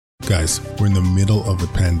Guys, we're in the middle of a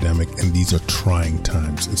pandemic and these are trying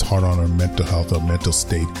times. It's hard on our mental health, our mental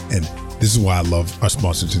state. And this is why I love our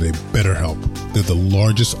sponsor today, BetterHelp. They're the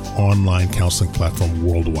largest online counseling platform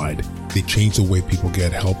worldwide. They change the way people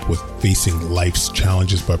get help with facing life's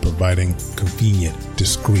challenges by providing convenient,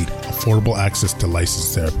 discreet, affordable access to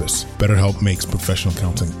licensed therapists. BetterHelp makes professional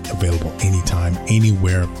counseling available anytime,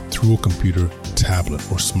 anywhere, through a computer, tablet,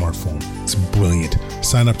 or smartphone. It's brilliant.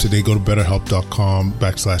 Sign up today. Go to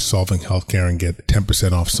betterhelp.com/solvinghealthcare and get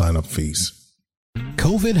 10% off sign-up fees.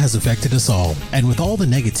 COVID has affected us all, and with all the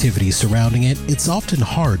negativity surrounding it, it's often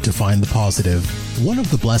hard to find the positive. One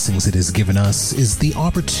of the blessings it has given us is the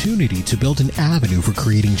opportunity to build an avenue for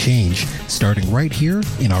creating change, starting right here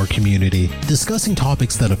in our community. Discussing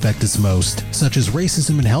topics that affect us most, such as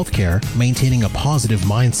racism in healthcare, maintaining a positive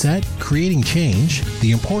mindset, creating change,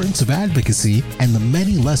 the importance of advocacy, and the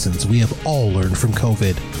many lessons we have all learned from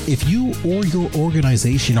COVID. If you or your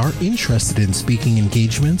organization are interested in speaking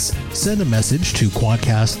engagements, send a message to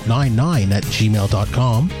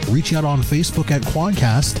quadcast99@gmail.com, reach out on Facebook at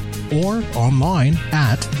Quadcast, or online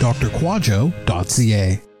at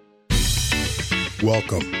drquadjo.ca.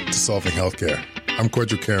 Welcome to Solving Healthcare. I'm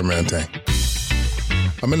Kwadwo Kyeremanteng.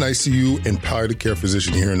 I'm an ICU and palliative care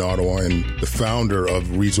physician here in Ottawa and the founder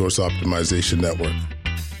of Resource Optimization Network.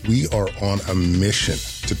 We are on a mission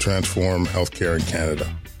to transform healthcare in Canada.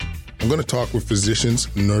 I'm going to talk with physicians,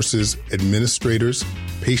 nurses, administrators,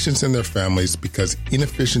 patients and their families because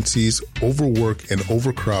inefficiencies, overwork, and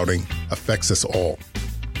overcrowding affects us all.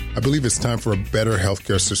 I believe it's time for a better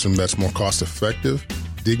healthcare system that's more cost-effective,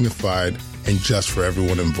 dignified, and just for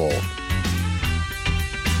everyone involved.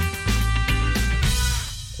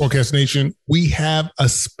 Forecast Nation, we have a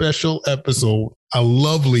special episode, a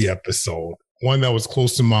lovely episode, one that was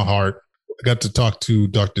close to my heart. I got to talk to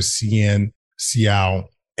Dr. Sian Seau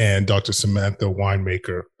and Dr. Samantha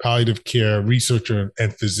Winemaker, palliative care researcher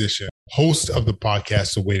and physician, host of the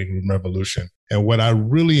podcast, The Waiting Room Revolution. And what I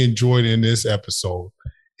really enjoyed in this episode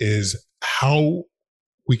is how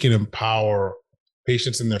we can empower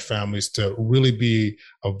patients and their families to really be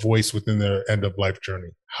a voice within their end-of-life journey.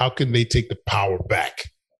 How can they take the power back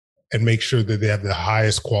and make sure that they have the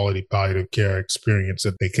highest quality palliative care experience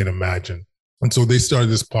that they can imagine? And so they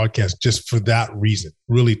started this podcast just for that reason,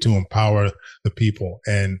 really to empower the people.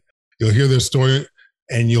 And you'll hear their story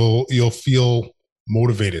and you'll feel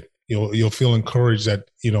motivated. You'll feel encouraged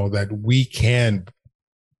that, that we can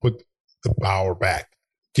put the power back,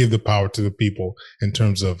 give the power to the people in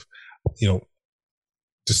terms of,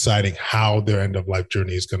 deciding how their end of life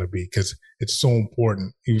journey is going to be, because it's so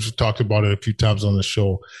important. You've talked about it a few times on the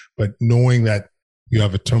show, but knowing that you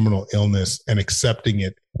have a terminal illness and accepting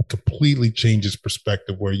it completely changes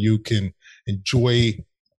perspective, where you can enjoy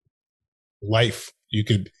life. You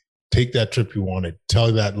could take that trip you wanted, tell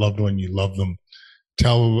that loved one you love them,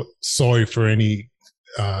 tell sorry for any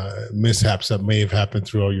mishaps that may have happened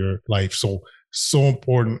throughout your life. So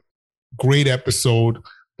important. Great episode.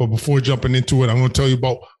 But before jumping into it, I'm going to tell you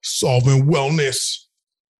about Solving Wellness.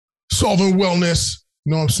 Solving Wellness.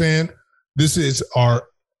 You know what I'm saying? This is our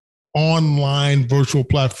online virtual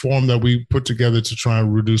platform that we put together to try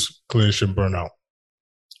and reduce clinician burnout,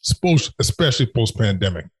 especially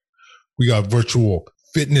post-pandemic. We got virtual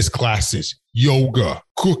fitness classes, yoga,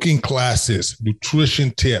 cooking classes,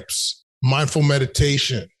 nutrition tips, mindful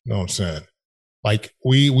meditation. You know what I'm saying? Like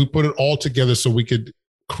we put it all together so we could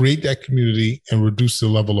create that community and reduce the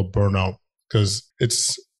level of burnout, because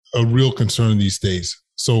it's a real concern these days.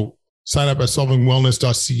 So sign up at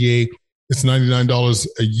solvingwellness.ca. It's $99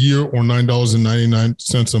 a year or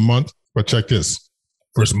 $9.99 a month. But check this.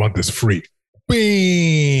 First month is free.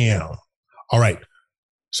 Bam! All right.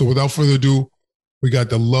 So without further ado, we got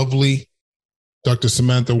the lovely Dr.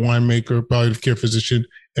 Samantha Winemaker, palliative care physician,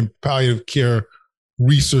 and palliative care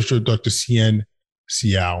researcher, Dr. Sian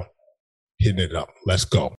Seau, hitting it up. Let's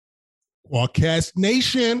go. Podcast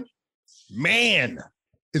Nation, man,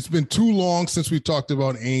 it's been too long since we talked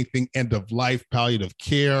about anything end of life, palliative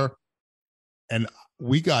care. And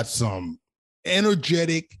we got some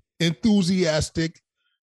energetic, enthusiastic,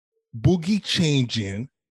 boogie changing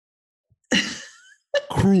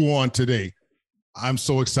crew on today. I'm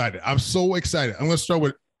so excited. I'm going to start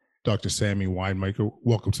with Dr. Sammy Winemaker.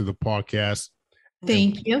 Welcome to the podcast.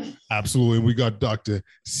 Thank you. Absolutely. We got Dr.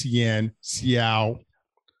 Sian Seau.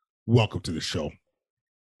 Welcome to the show.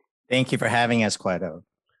 Thank you for having us, Kwadwo.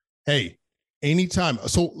 Hey, anytime.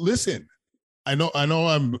 So listen, I know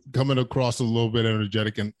I'm coming across a little bit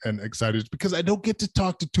energetic and excited because I don't get to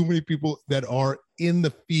talk to too many people that are in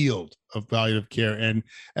the field of palliative care. And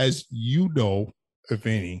as you know, if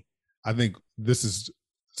any, I think this is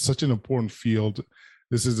such an important field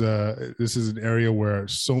this is an area where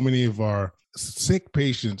so many of our sick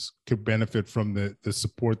patients could benefit from the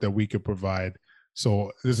support that we could provide.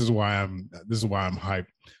 So this is why I'm hyped.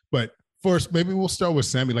 But first, maybe we'll start with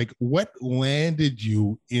Sammy. Like, what landed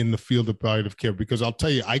you in the field of palliative care? Because I'll tell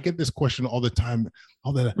you, I get this question all the time.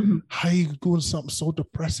 How are you doing something so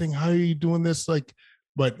depressing? How are you doing this? Like,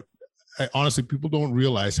 but honestly, people don't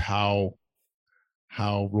realize how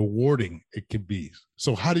rewarding it can be.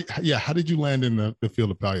 So how did you land in the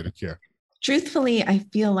field of palliative care? Truthfully, I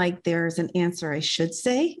feel like there's an answer I should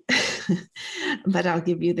say, but I'll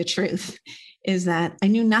give you the truth, is that I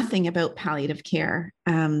knew nothing about palliative care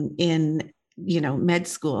in med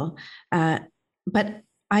school, but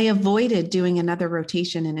I avoided doing another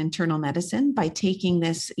rotation in internal medicine by taking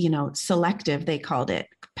this, selective, they called it,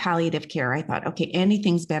 palliative care. I thought, okay,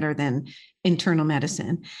 anything's better than internal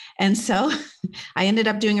medicine. And so I ended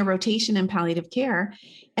up doing a rotation in palliative care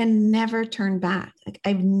and never turned back.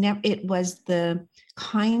 It was the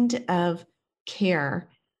kind of care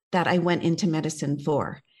that I went into medicine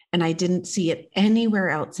for, and I didn't see it anywhere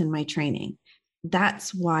else in my training.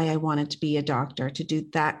 That's why I wanted to be a doctor, to do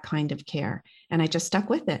that kind of care. And I just stuck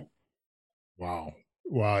with it. Wow.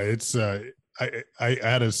 It's, I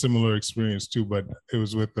had a similar experience too, but it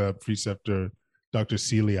was with the preceptor, Dr.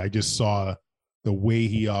 Seeley. I just saw the way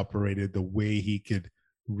he operated, the way he could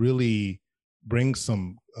really bring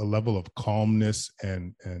a level of calmness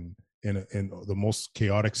and in the most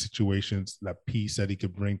chaotic situations, that peace that he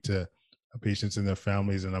could bring to patients and their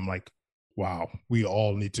families. And I'm like, wow, we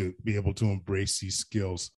all need to be able to embrace these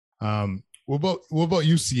skills. What about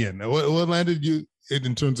you, Cian? What landed you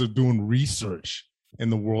in terms of doing research in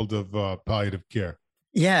the world of palliative care?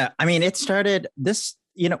 Yeah, I mean, it started this,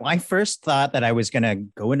 I first thought that I was going to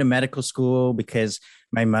go into medical school because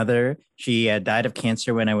my mother, she died of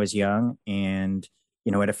cancer when I was young, and,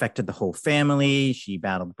 it affected the whole family. She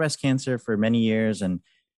battled breast cancer for many years, and,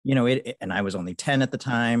 and I was only 10 at the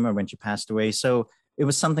time or when she passed away. So it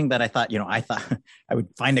was something that I thought I would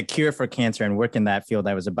find a cure for cancer and work in that field.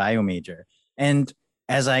 I was a bio major. And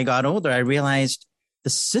as I got older, I realized the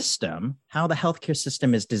system, how the healthcare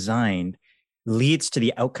system is designed, leads to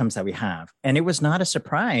the outcomes that we have. And it was not a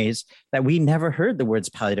surprise that we never heard the words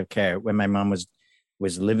palliative care when my mom was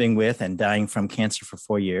living with and dying from cancer for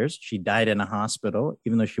 4 years. She died in a hospital,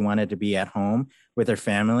 even though she wanted to be at home with her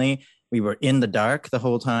family. We were in the dark the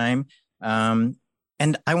whole time.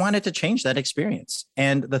 And I wanted to change that experience.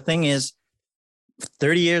 And the thing is,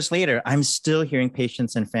 30 years later, I'm still hearing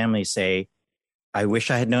patients and families say, I wish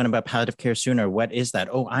I had known about palliative care sooner. What is that?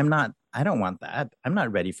 Oh, I don't want that. I'm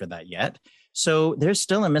not ready for that yet. So there's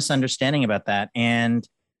still a misunderstanding about that. And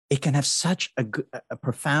it can have such a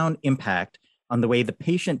profound impact on the way the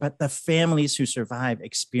patient, but the families who survive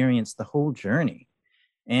experience the whole journey.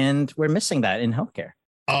 And we're missing that in healthcare.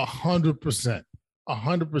 100%.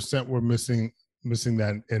 100% we're missing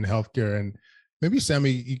that in healthcare. And maybe,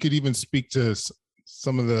 Sammy, you could even speak to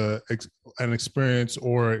some of an experience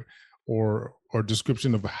or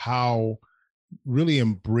description of how really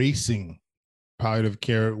embracing palliative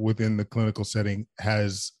care within the clinical setting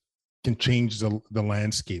can change the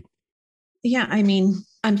landscape. Yeah, I mean,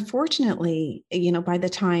 unfortunately, by the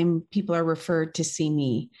time people are referred to see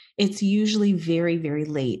me, it's usually very, very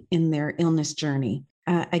late in their illness journey.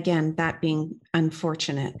 Again, that being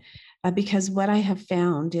unfortunate, because what I have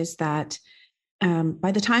found is that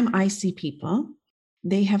by the time I see people,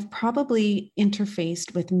 they have probably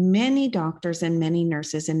interfaced with many doctors and many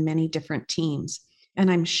nurses and many different teams. And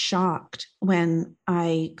I'm shocked when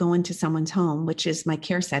I go into someone's home, which is my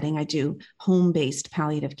care setting. I do home-based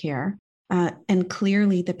palliative care. And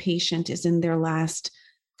clearly the patient is in their last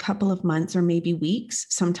couple of months or maybe weeks,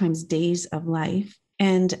 sometimes days of life.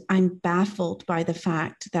 And I'm baffled by the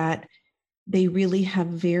fact that they really have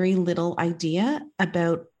very little idea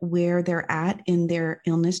about where they're at in their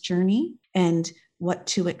illness journey and what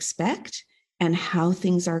to expect and how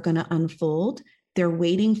things are going to unfold. They're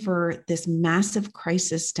waiting for this massive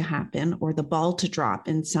crisis to happen or the ball to drop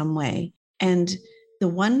in some way. And the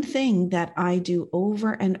one thing that I do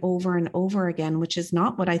over and over and over again, which is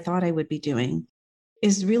not what I thought I would be doing,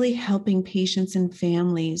 is really helping patients and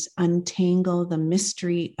families untangle the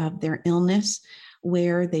mystery of their illness,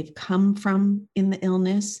 where they've come from in the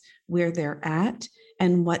illness, where they're at,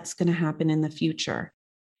 and what's going to happen in the future.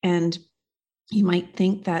 And you might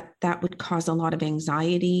think that that would cause a lot of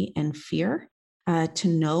anxiety and fear to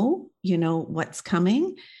know, what's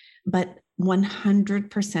coming. But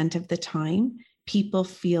 100% of the time, people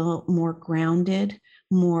feel more grounded,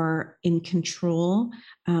 more in control,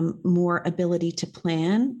 more ability to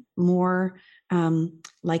plan, more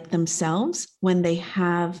like themselves when they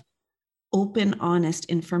have open, honest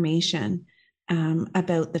information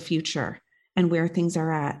about the future and where things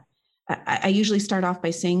are at. I usually start off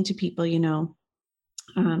by saying to people,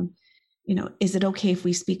 is it okay if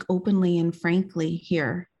we speak openly and frankly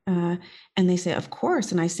here? And they say, of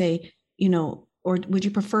course. And I say, or would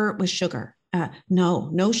you prefer it with sugar?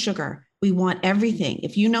 No sugar. We want everything.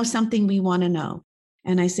 If you know something, we want to know.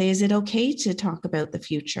 And I say, is it okay to talk about the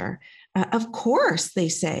future? Of course, they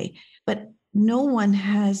say, but no one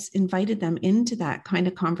has invited them into that kind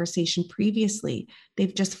of conversation previously.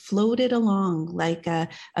 They've just floated along like a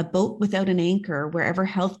boat without an anchor, wherever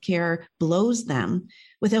healthcare blows them,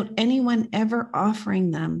 without anyone ever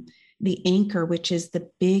offering them the anchor, which is the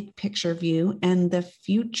big picture view and the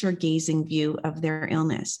future gazing view of their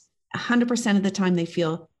illness. 100% of the time they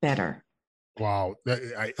feel better. Wow.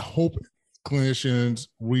 I hope clinicians,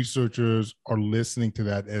 researchers are listening to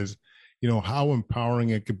that as, how empowering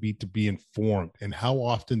it could be to be informed and how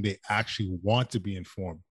often they actually want to be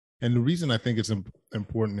informed. And the reason I think it's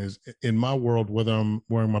important is in my world, whether I'm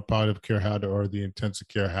wearing my palliative care hat or the intensive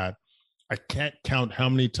care hat, I can't count how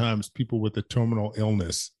many times people with a terminal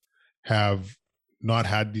illness have not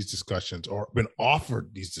had these discussions or been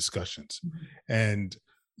offered these discussions. Mm-hmm. And,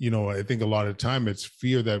 I think a lot of the time it's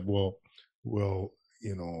fear that will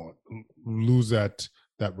lose that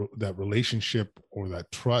relationship or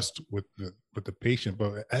that trust with the patient.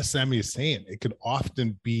 But as Sammy is saying, it could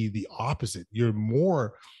often be the opposite. You're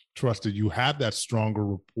more trusted. You have that stronger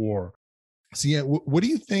rapport. So yeah, what do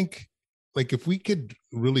you think? Like, if we could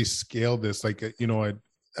really scale this, like, at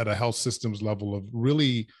a health systems level of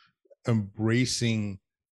really embracing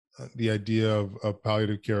the idea of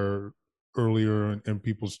palliative care earlier in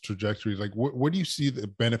people's trajectories, like where do you see the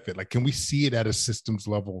benefit? Like, can we see it at a systems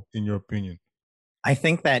level, in your opinion? I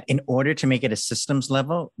think that in order to make it a systems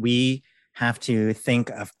level, we have to think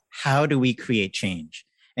of how do we create change?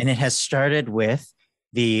 And it has started with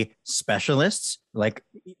the specialists like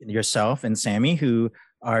yourself and Sammy, who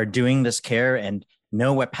are doing this care and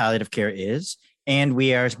know what palliative care is. And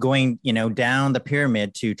we are going, down the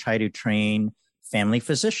pyramid to try to train family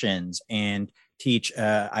physicians and teach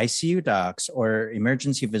ICU docs or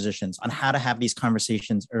emergency physicians on how to have these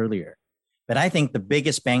conversations earlier. But I think the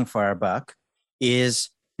biggest bang for our buck is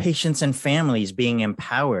patients and families being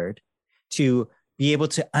empowered to be able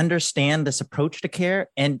to understand this approach to care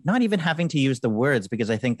and not even having to use the words, because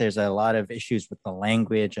I think there's a lot of issues with the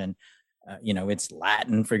language and, it's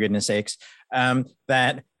Latin, for goodness sakes,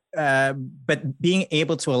 but being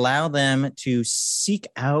able to allow them to seek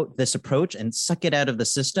out this approach and suck it out of the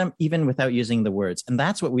system, even without using the words. And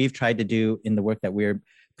that's what we've tried to do in the work that we're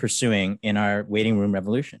pursuing in our waiting room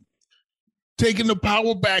revolution. Taking the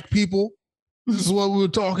power back, people. This is what we were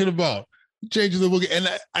talking about. Changing the book. And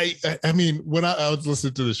I mean, when I was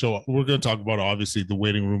listening to the show, we're going to talk about, obviously, the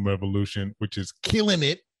waiting room revolution, which is killing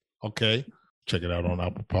it. Okay. Check it out on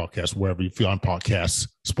Apple Podcasts, wherever you feel on podcasts,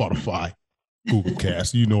 Spotify, Google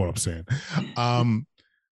Cast. You know what I'm saying.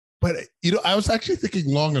 But, I was actually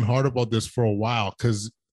thinking long and hard about this for a while,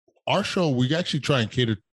 because our show, we actually try and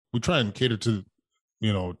cater to,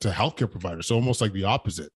 to healthcare providers. So almost like the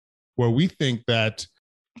opposite, where we think that,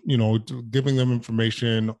 giving them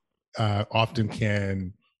information often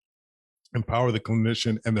can empower the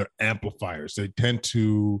clinician, and they're amplifiers. They tend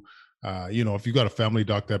to, if you got a family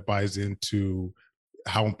doc that buys into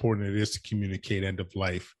how important it is to communicate end of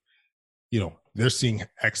life, they're seeing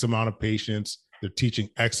X amount of patients, they're teaching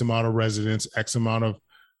X amount of residents, X amount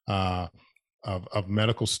of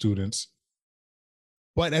medical students.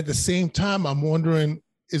 But at the same time, I'm wondering,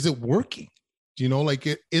 is it working?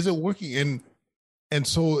 Is it working? And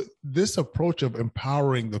so this approach of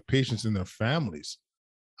empowering the patients and their families,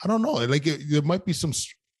 I don't know, there might be some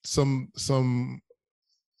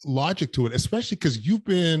logic to it, especially because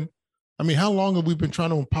how long have we been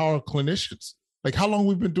trying to empower clinicians? Like, how long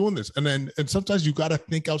we've been doing this? And sometimes you got to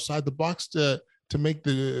think outside the box to make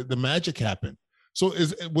the magic happen. So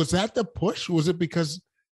was that the push? Was it because,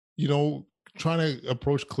 trying to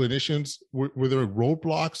approach clinicians, were there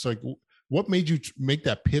roadblocks? Like, what made you make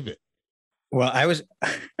that pivot? Well, I was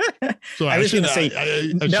so I was going to say,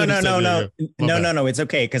 no. It's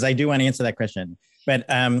okay, because I do want to answer that question. But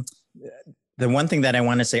the one thing that I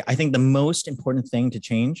want to say, I think the most important thing to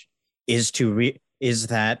change is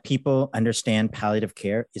that people understand palliative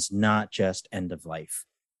care is not just end of life.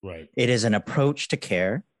 Right. It is an approach to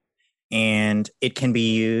care, and it can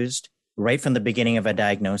be used right from the beginning of a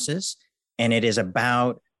diagnosis. And it's a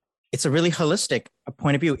really holistic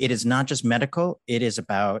point of view. It is not just medical. It is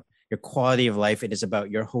about your quality of life. It is about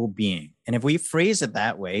your whole being. And if we phrase it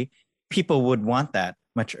that way, people would want that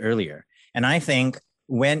much earlier. And I think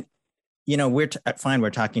when fine, we're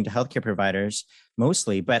talking to healthcare providers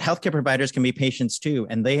mostly, but healthcare providers can be patients too.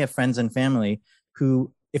 And they have friends and family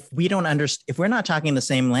who, if we're not talking the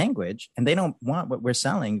same language and they don't want what we're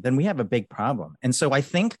selling, then we have a big problem. And so I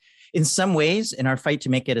think in some ways, in our fight to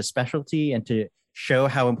make it a specialty and to show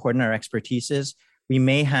how important our expertise is, we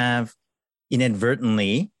may have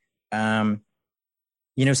inadvertently,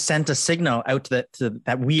 sent a signal out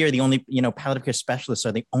that we are the only, palliative care specialists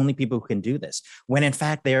are the only people who can do this, when in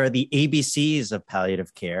fact, they are the ABCs of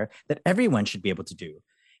palliative care that everyone should be able to do.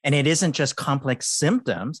 And it isn't just complex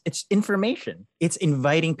symptoms, it's information. It's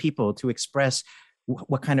inviting people to express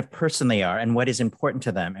what kind of person they are and what is important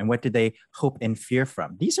to them and what do they hope and fear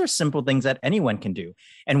from. These are simple things that anyone can do.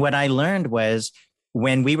 And what I learned was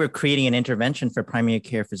when we were creating an intervention for primary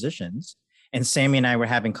care physicians, and Sammy and I were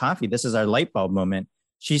having coffee, this is our light bulb moment.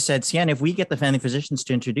 She said, Sian, if we get the family physicians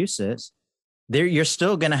to introduce this, you're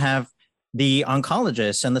still going to have the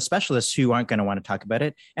oncologists and the specialists who aren't going to want to talk about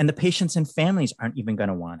it. And the patients and families aren't even going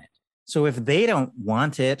to want it. So if they don't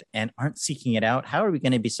want it and aren't seeking it out, how are we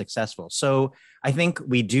going to be successful? So I think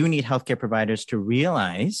we do need healthcare providers to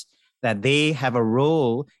realize that they have a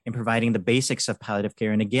role in providing the basics of palliative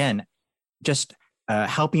care. And again, just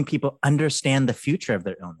helping people understand the future of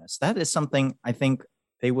their illness. That is something I think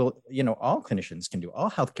they will, all clinicians can do, all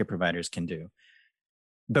healthcare providers can do.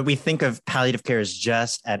 But we think of palliative care as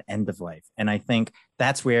just at end of life. And I think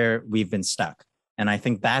that's where we've been stuck. And I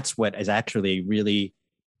think that's what is actually really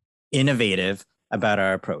innovative about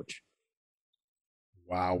our approach.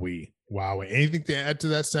 Wowee. Anything to add to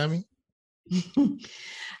that, Sammy?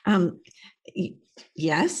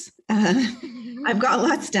 Yes, I've got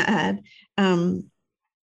lots to add.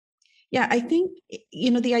 I think,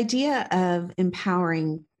 the idea of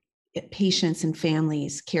empowering patients and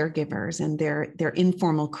families, caregivers, and their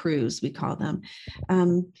informal crews, we call them,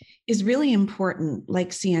 is really important,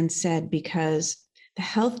 like Sian said, because the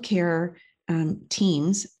healthcare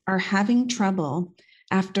teams are having trouble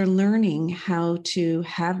after learning how to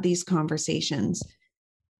have these conversations.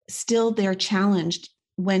 Still, they're challenged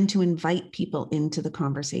when to invite people into the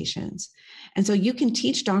conversations. And so you can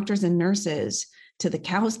teach doctors and nurses to the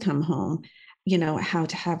cows come home, how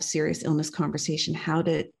to have serious illness conversation, how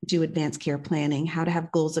to do advanced care planning, how to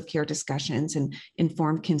have goals of care discussions and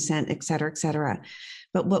informed consent, et cetera, et cetera.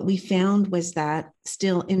 But what we found was that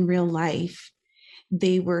still in real life,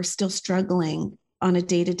 they were still struggling on a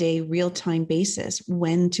day-to-day real-time basis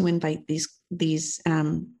when to invite these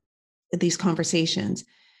conversations.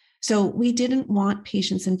 So we didn't want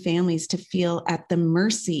patients and families to feel at the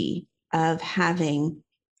mercy of having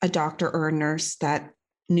a doctor or a nurse that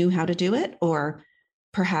knew how to do it, or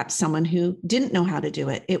perhaps someone who didn't know how to do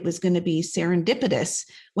it. It was going to be serendipitous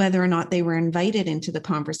whether or not they were invited into the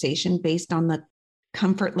conversation based on the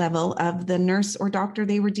comfort level of the nurse or doctor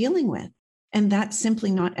they were dealing with. And that's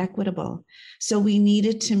simply not equitable. So we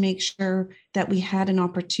needed to make sure that we had an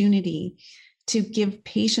opportunity to give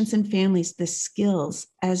patients and families the skills,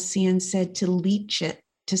 as Sian said, to leach it,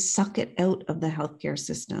 to suck it out of the healthcare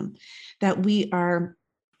system, that we are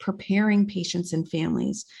preparing patients and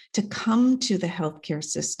families to come to the healthcare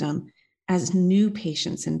system as new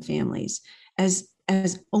patients and families, as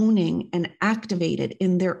owning and activated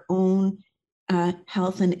in their own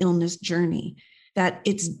health and illness journey, that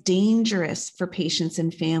it's dangerous for patients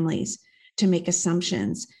and families to make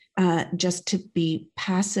assumptions, just to be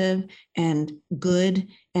passive and good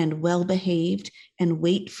and well-behaved and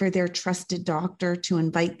wait for their trusted doctor to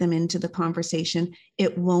invite them into the conversation.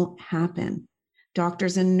 It won't happen.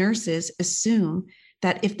 Doctors and nurses assume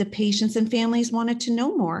that if the patients and families wanted to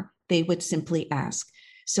know more, they would simply ask.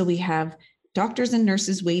 So we have doctors and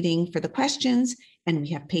nurses waiting for the questions, and we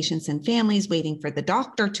have patients and families waiting for the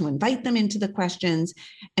doctor to invite them into the questions,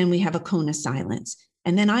 and we have a cone of silence.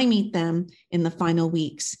 And then I meet them in the final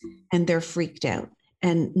weeks, and they're freaked out,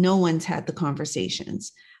 and no one's had the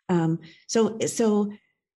conversations. So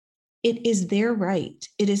it is their right.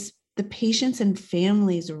 It is the patients and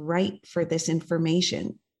families' right for this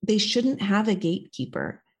information. They shouldn't have a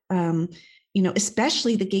gatekeeper,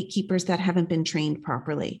 especially the gatekeepers that haven't been trained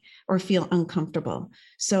properly or feel uncomfortable.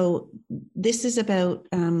 So this is about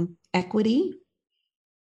equity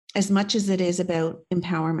as much as it is about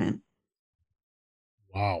empowerment.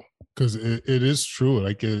 Wow. Because it is true.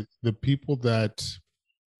 Like the people that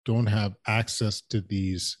don't have access to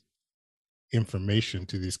these information,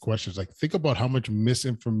 to these questions, like think about how much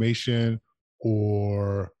misinformation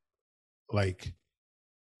or like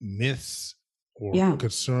myths or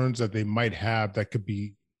concerns that they might have that could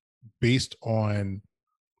be based on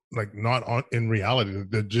like not on in reality.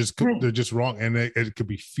 They're just wrong. And it could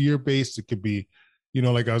be fear-based. It could be,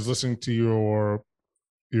 like I was listening to your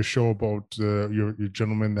your show about your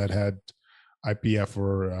gentleman that had IPF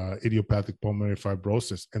or idiopathic pulmonary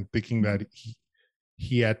fibrosis, and thinking that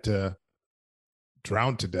he had to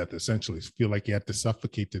drown to death, essentially feel like he had to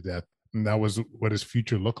suffocate to death, and that was what his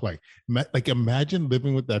future looked like. Like, imagine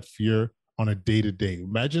living with that fear on a day to day.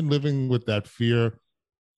 Imagine living with that fear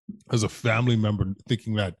as a family member,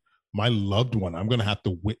 thinking that my loved one, I'm going to have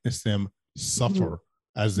to witness them suffer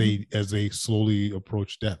as they slowly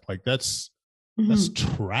approach death. Like, that's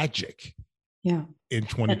tragic. Yeah. In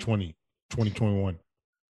 2020, 2021.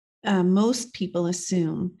 Most people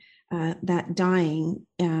assume that dying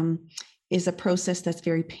is a process that's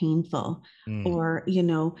very painful, or,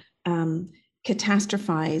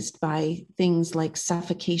 catastrophized by things like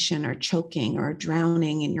suffocation or choking or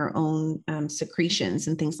drowning in your own secretions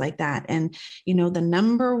and things like that. And, the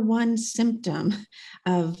number one symptom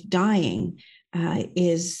of dying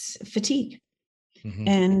is fatigue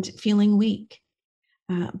and feeling weak.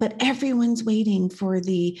 But everyone's waiting for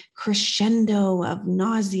the crescendo of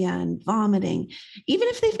nausea and vomiting, even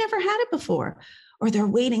if they've never had it before, or they're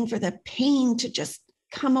waiting for the pain to just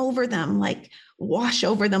come over them, like wash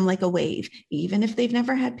over them like a wave, even if they've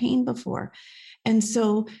never had pain before. And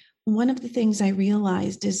so one of the things I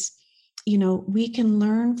realized is, we can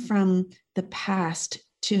learn from the past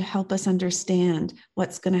to help us understand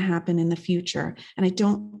what's going to happen in the future. And I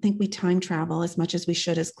don't think we time travel as much as we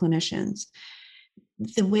should as clinicians.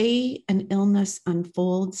 The way an illness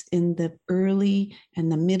unfolds in the early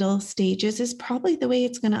and the middle stages is probably the way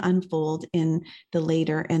it's going to unfold in the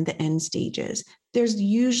later and the end stages. There's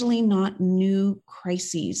usually not new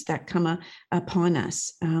crises that come upon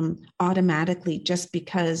us automatically just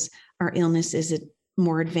because our illness is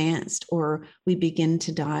more advanced or we begin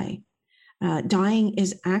to die. Dying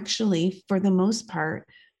is actually, for the most part,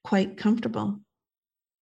 quite comfortable.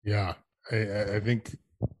 Yeah, I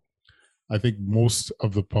think most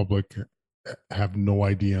of the public have no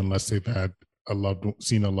idea unless they've had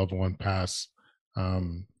seen a loved one pass.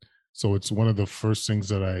 So it's one of the first things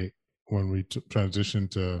that when we transition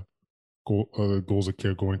to goals of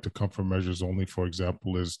care, going to comfort measures only, for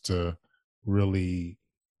example, is to really,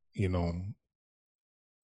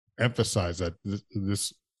 emphasize that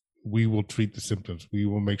this we will treat the symptoms. We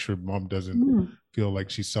will make sure mom doesn't feel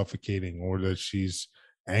like she's suffocating or that she's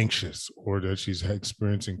anxious or that she's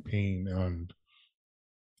experiencing pain. And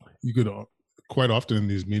you could quite often in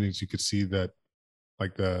these meetings, you could see that,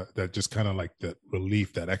 like that just kind of like that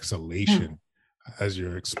relief, that exhalation as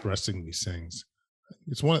you're expressing these things.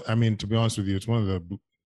 It's to be honest with you, it's one of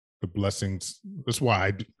the blessings. That's why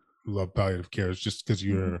I love palliative care. It's just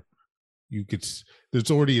because there's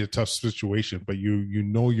already a tough situation, but you're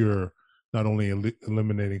not only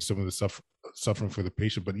eliminating some of the suffering for the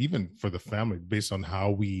patient, but even for the family, based on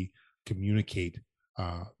how we communicate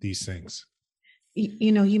these things.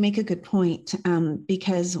 You make a good point,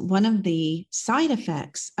 because one of the side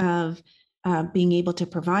effects of being able to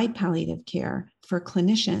provide palliative care for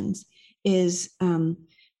clinicians is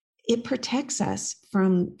it protects us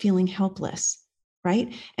from feeling helpless.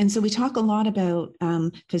 Right. And so we talk a lot about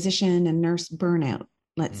physician and nurse burnout,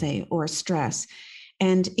 let's say, or stress.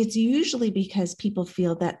 And it's usually because people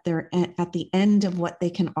feel that they're at the end of what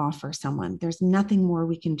they can offer someone. There's nothing more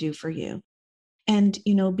we can do for you. And,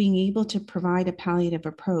 being able to provide a palliative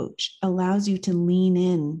approach allows you to lean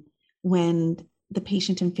in when the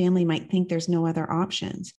patient and family might think there's no other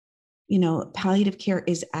options. Palliative care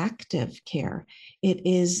is active care. It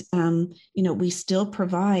is, we still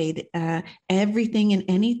provide everything and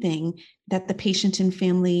anything that the patient and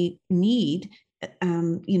family need,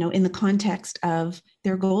 in the context of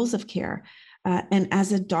their goals of care. And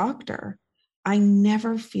as a doctor, I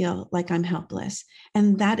never feel like I'm helpless.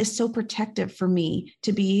 And that is so protective for me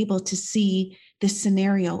to be able to see this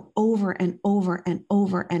scenario over and over and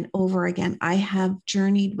over and over again. I have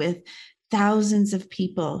journeyed with thousands of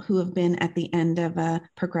people who have been at the end of a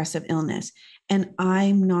progressive illness. And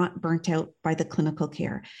I'm not burnt out by the clinical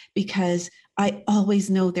care because I always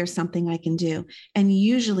know there's something I can do. And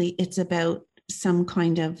usually it's about some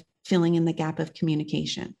kind of filling in the gap of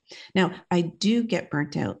communication. Now, I do get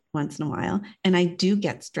burnt out once in a while, and I do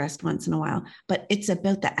get stressed once in a while, but it's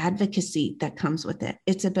about the advocacy that comes with it.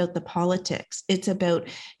 It's about the politics. It's about,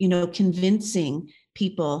 convincing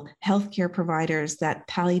people, healthcare providers, that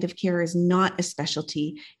palliative care is not a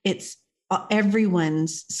specialty. It's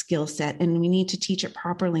everyone's skill set, and we need to teach it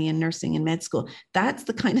properly in nursing and med school. That's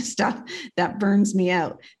the kind of stuff that burns me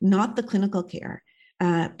out, not the clinical care.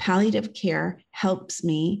 Palliative care helps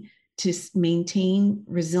me to maintain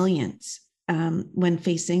resilience when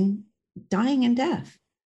facing dying and death.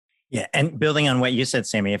 Yeah. And building on what you said,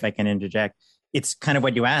 Sammy, if I can interject, it's kind of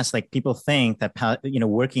what you asked. Like people think that,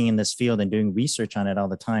 working in this field and doing research on it all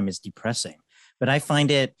the time is depressing, but I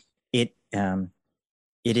find it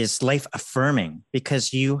is life affirming,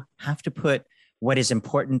 because you have to put what is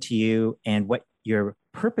important to you and what your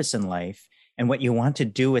purpose in life and what you want to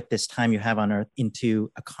do with this time you have on earth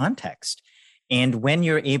into a context. And when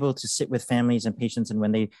you're able to sit with families and patients, and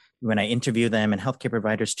when I interview them and healthcare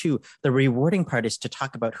providers too, the rewarding part is to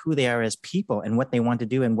talk about who they are as people and what they want to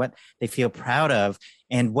do and what they feel proud of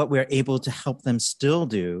and what we're able to help them still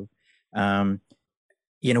do,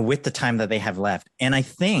 with the time that they have left. And I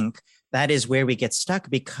think that is where we get stuck,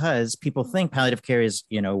 because people think palliative care is,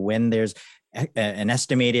 when there's an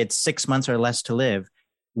estimated 6 months or less to live,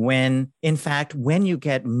 when in fact, when you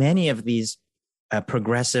get many of these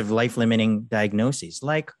progressive life-limiting diagnoses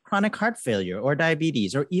like chronic heart failure or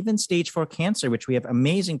diabetes or even stage 4 cancer, which we have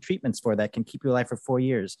amazing treatments for that can keep you alive for 4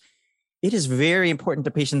 years. It is very important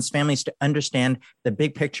to patients' families to understand the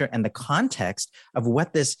big picture and the context of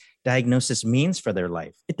what this diagnosis means for their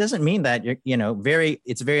life. It doesn't mean that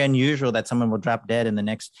it's very unusual that someone will drop dead in the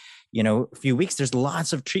next, few weeks. There's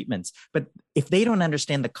lots of treatments, but if they don't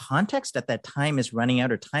understand the context that time is running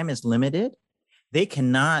out or time is limited, they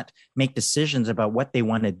cannot make decisions about what they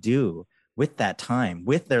want to do with that time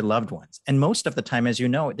with their loved ones. And most of the time, as you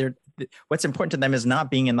know, what's important to them is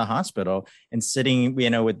not being in the hospital and sitting,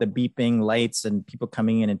 with the beeping lights and people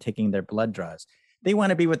coming in and taking their blood draws. They want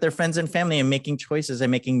to be with their friends and family and making choices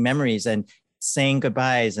and making memories and saying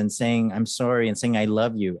goodbyes and saying, I'm sorry, and saying, I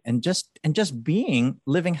love you, and just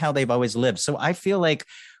living how they've always lived. So I feel like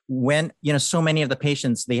when, so many of the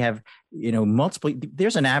patients, they have, multiple,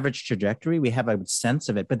 there's an average trajectory. We have a sense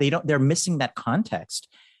of it, but they're missing that context.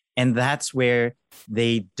 And that's where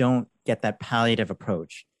they don't get that palliative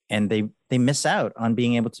approach, and they miss out on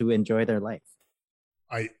being able to enjoy their life.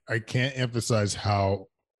 I can't emphasize how,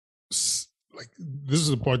 like, this is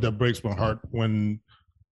the part that breaks my heart when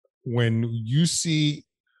you see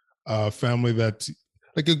a family that,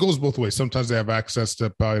 like, it goes both ways. Sometimes they have access to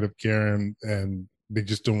palliative care and they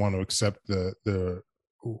just don't want to accept the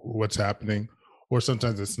what's happening, or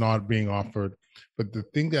sometimes it's not being offered. But the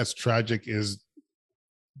thing that's tragic is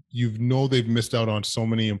they've missed out on so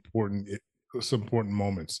many important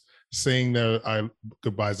moments. Saying their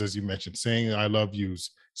goodbyes, as you mentioned, saying I love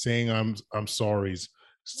yous, saying I'm sorries,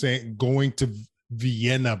 saying going to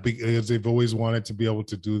Vienna because they've always wanted to be able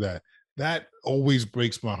to do that. That always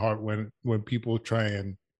breaks my heart when people try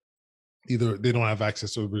and either they don't have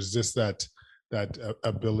access or resist that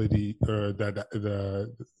ability, or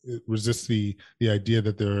resist the idea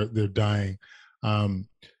that they're dying.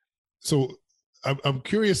 So I'm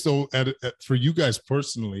curious though, for you guys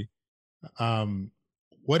personally,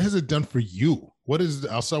 what has it done for you?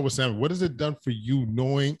 I'll start with Sam. What has it done for you,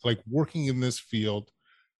 knowing, like, working in this field,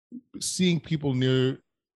 seeing people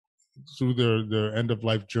through their end of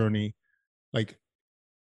life journey? Like,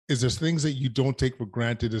 is there things that you don't take for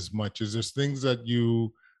granted as much? Is there things that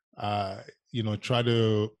you try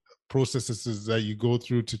to processes that you go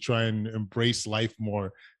through to try and embrace life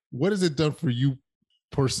more? What has it done for you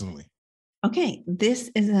personally? Okay, this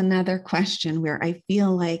is another question where I feel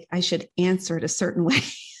like I should answer it a certain way.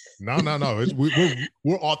 No.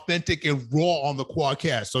 We're authentic and raw on the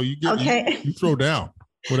Quadcast, so you you throw down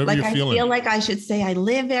whatever you're feeling. I feel like I should say I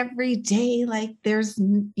live every day like there's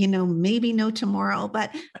maybe no tomorrow,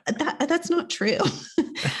 but that's not true.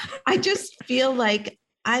 I just feel like,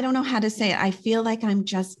 I don't know how to say it. I feel like I'm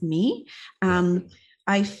just me.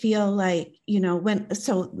 I feel like,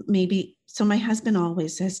 so my husband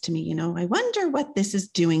always says to me, I wonder what this is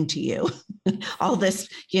doing to you, all this,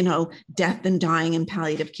 death and dying and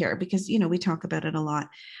palliative care, because, we talk about it a lot.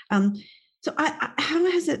 So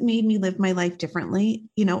how has it made me live my life differently?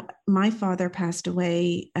 My father passed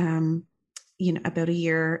away, about a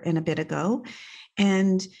year and a bit ago.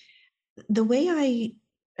 And the way I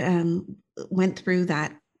went through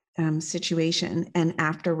that situation and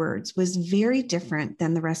afterwards was very different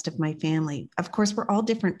than the rest of my family. Of course, we're all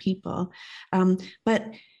different people. But,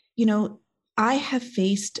 I have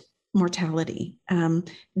faced mortality.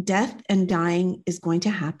 Death and dying is going to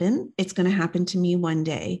happen. It's going to happen to me one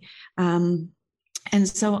day. And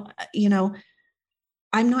so,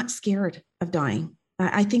 I'm not scared of dying.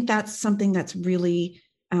 I think that's something that's really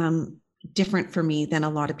different for me than a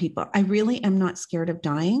lot of people. I really am not scared of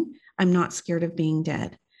dying. I'm not scared of being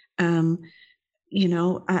dead. I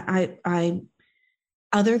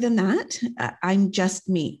other than that, I'm just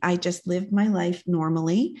me. I just live my life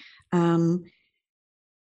normally. And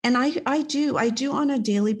I do on a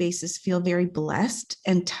daily basis feel very blessed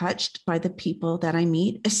and touched by the people that I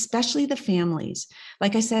meet, especially the families.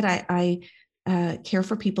 Like I said, I care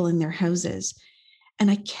for people in their houses. And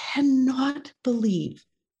I cannot believe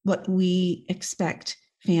what we expect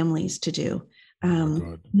families to do.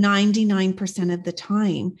 99% of the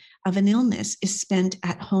time of an illness is spent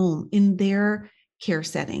at home in their care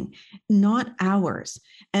setting, not ours.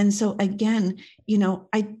 And so again,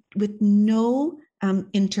 with no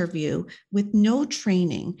interview, with no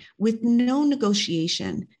training, with no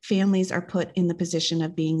negotiation, families are put in the position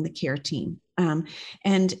of being the care team.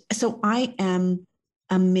 And so I am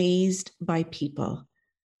amazed by people.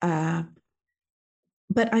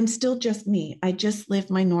 But I'm still just me. I just live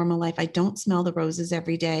my normal life. I don't smell the roses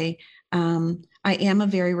every day. I am a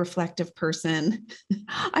very reflective person.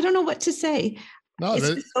 I don't know what to say. No, it's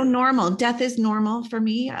just so normal. Death is normal for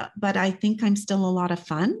me, but I think I'm still a lot of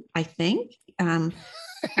fun. I think. I'm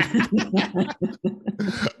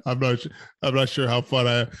not sure how fun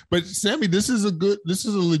I am. But Sammy, this is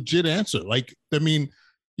a legit answer. Like, I mean,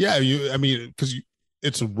 yeah, because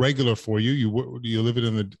it's regular for you. You live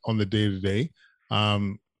it on the day to day.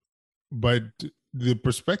 But the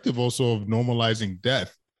perspective also of normalizing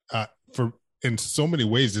death, in so many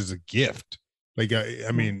ways is a gift. Like,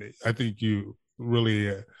 I mean, I think you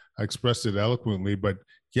really expressed it eloquently, but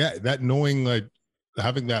yeah, that knowing, like,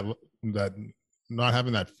 having that not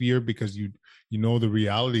having that fear because you know the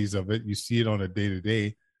realities of it, you see it on a day to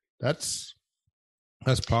day. That's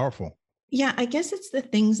powerful. Yeah, I guess it's the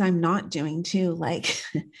things I'm not doing too. Like,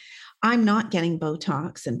 I'm not getting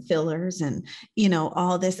Botox and fillers and,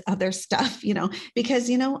 all this other stuff, because,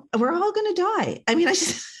 we're all going to die. I mean,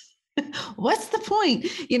 what's the point?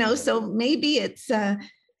 So maybe it's, I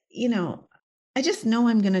just know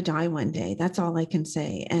I'm going to die one day. That's all I can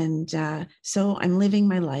say. And so I'm living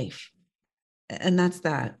my life. And that's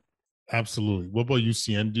that. Absolutely. What about you,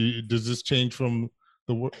 CN? Does this change from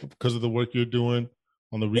the work because of the work you're doing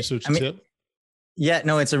on the research tip? Yeah,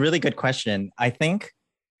 no, it's a really good question. I think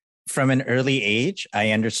from an early age,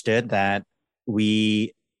 I understood that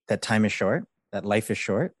time is short, that life is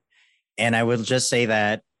short. And I will just say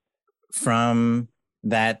that from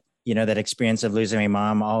that, that experience of losing my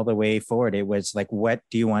mom all the way forward, it was like, what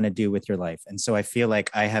do you want to do with your life? And so I feel like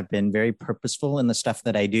I have been very purposeful in the stuff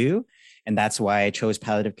that I do. And that's why I chose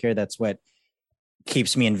palliative care. That's what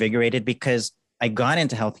keeps me invigorated, because I got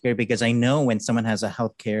into healthcare because I know when someone has a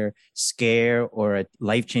healthcare scare or a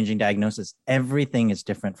life-changing diagnosis, everything is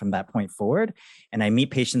different from that point forward. And I meet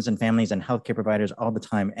patients and families and healthcare providers all the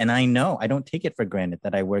time. And I know, I don't take it for granted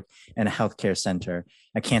that I work in a healthcare center,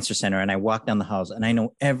 a cancer center, and I walk down the halls and I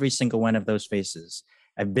know every single one of those faces.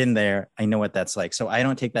 I've been there. I know what that's like. So I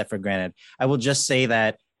don't take that for granted. I will just say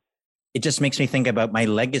that it just makes me think about my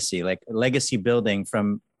legacy, like legacy building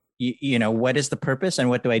from, what is the purpose and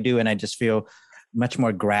what do I do? And I just feel much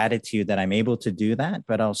more gratitude that I'm able to do that,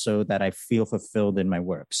 but also that I feel fulfilled in my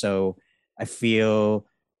work. So I feel,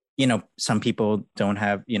 some people don't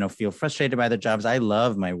have, feel frustrated by their jobs. I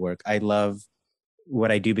love my work. I love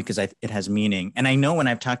what I do because it has meaning. And I know when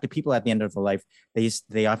I've talked to people at the end of their life,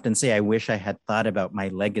 they often say, I wish I had thought about my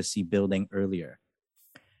legacy building earlier.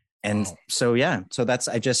 And wow. So, yeah, so that's,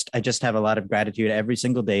 I just have a lot of gratitude every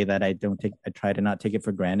single day that I try to not take it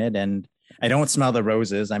for granted. And I don't smell the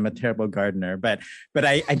roses. I'm a terrible gardener, but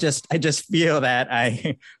I just feel that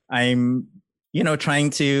I'm, trying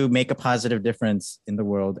to make a positive difference in the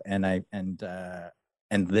world. And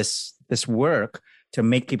this work to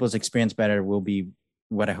make people's experience better will be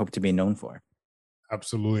what I hope to be known for.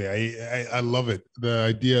 Absolutely. I love it. The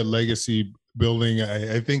idea of legacy building,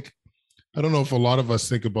 I think, I don't know if a lot of us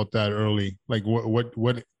think about that early. Like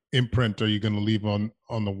what imprint are you going to leave on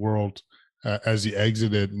the world as you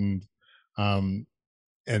exit it? And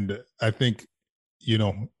I think,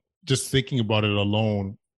 just thinking about it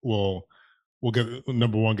alone will get,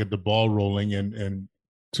 number one, get the ball rolling, and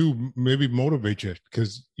two, maybe motivate you,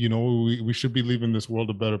 because, we should be leaving this world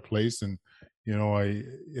a better place. And,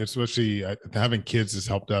 especially having kids has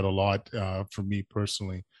helped out a lot for me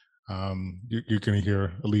personally. You're going to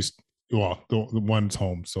hear at least, well, the one's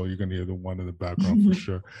home, so you're going to hear the one in the background for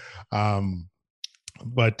sure.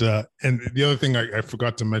 But and the other thing I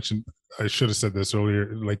forgot to mention, I should have said this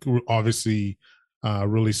earlier, like, obviously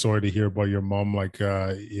really sorry to hear about your mom, like,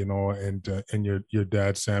 and your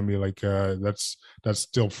dad, Sammy, like, that's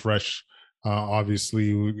still fresh,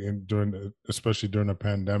 obviously, especially during a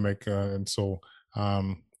pandemic. And so,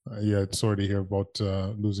 yeah, sorry to hear about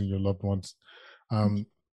losing your loved ones.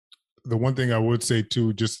 The one thing I would say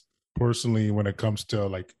too, just personally, when it comes to,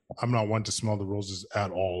 like, I'm not one to smell the roses at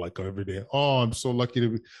all, like, every day. Oh, I'm so lucky to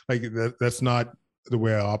be, like, that's not the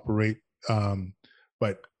way I operate.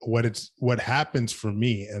 But what happens for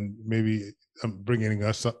me, and maybe I'm bringing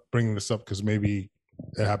this up because maybe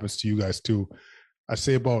it happens to you guys too. I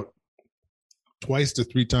say about twice to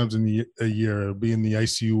three times in a year, it'll be in the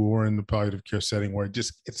ICU or in the palliative care setting where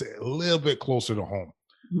it's a little bit closer to home.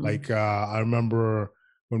 Mm-hmm. Like I remember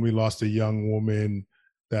when we lost a young woman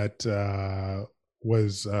that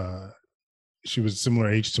was she was similar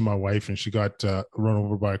age to my wife, and she got run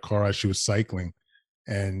over by a car as she was cycling,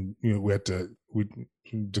 and we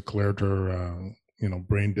declared her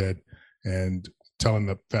brain dead, and telling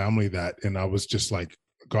the family that, and I was just like,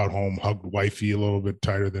 got home, hugged wifey a little bit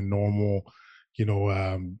tighter than normal.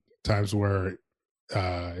 Times where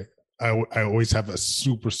I always have a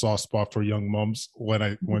super soft spot for young moms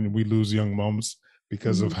when we lose young moms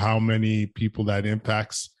because mm-hmm. of how many people that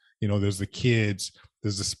impacts. There's the kids,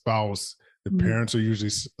 there's the spouse, the mm-hmm. parents are usually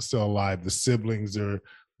still alive, the siblings, their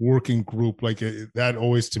working group. Like that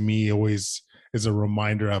always, to me, always is a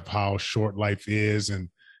reminder of how short life is. And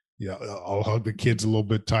I'll hug the kids a little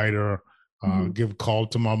bit tighter, mm-hmm. give a call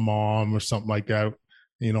to my mom or something like that.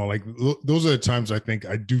 Like those are the times I think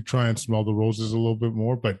I do try and smell the roses a little bit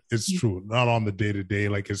more, but it's true, not on the day to day.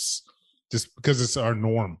 Like it's just because it's our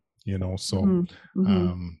norm, so,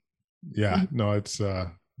 mm-hmm. No, it's,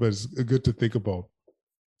 but it's good to think about.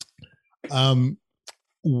 So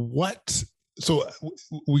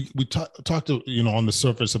we talked to, on the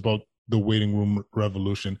surface about the waiting room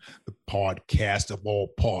revolution, the podcast of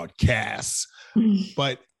all podcasts, mm-hmm.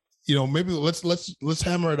 but, maybe let's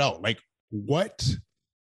hammer it out.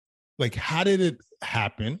 How did it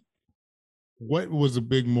happen? What was a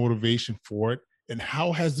big motivation for it? And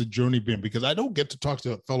how has the journey been? Because I don't get to talk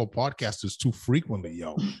to fellow podcasters too frequently,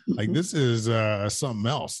 yo. Like this is something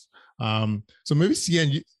else. So maybe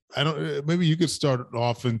CN, maybe you could start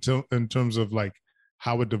off in terms of like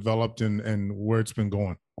how it developed and where it's been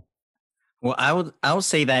going. Well, I will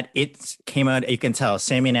say that it came out, you can tell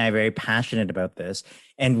Sammy and I are very passionate about this,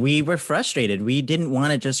 and we were frustrated. We didn't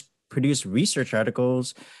want to just produce research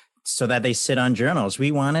articles so that they sit on journals.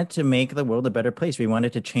 We wanted to make the world a better place. We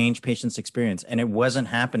wanted to change patients' experience, and it wasn't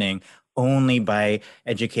happening only by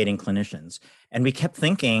educating clinicians. And we kept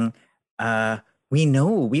thinking,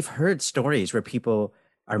 we've heard stories where people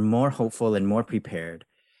are more hopeful and more prepared.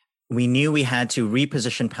 We knew we had to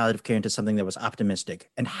reposition palliative care into something that was optimistic.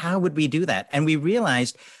 And how would we do that? And we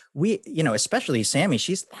realized especially Sammy,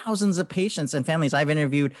 she's thousands of patients and families. I've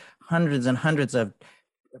interviewed hundreds and hundreds of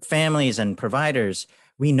families and providers.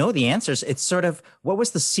 We know the answers. It's sort of, what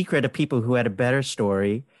was the secret of people who had a better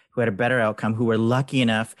story, who had a better outcome, who were lucky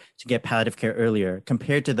enough to get palliative care earlier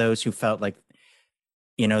compared to those who felt like,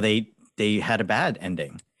 they had a bad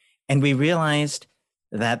ending. And we realized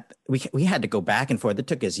that we had to go back and forth. It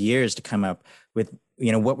took us years to come up with,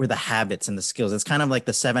 what were the habits and the skills. It's kind of like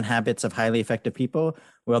the 7 habits of highly effective people.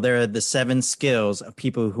 Well, there are the 7 skills of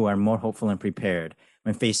people who are more hopeful and prepared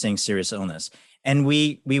when facing serious illness. And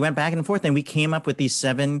we went back and forth and we came up with these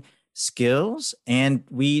 7 skills, and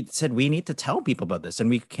we said, we need to tell people about this. And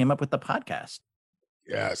we came up with the podcast.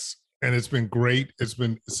 Yes. And it's been great. It's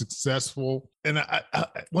been successful. And I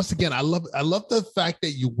once again, I love the fact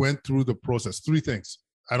that you went through the process. 3 things.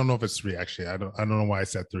 I don't know if it's 3, actually. I don't know why I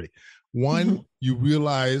said 3. One, mm-hmm. you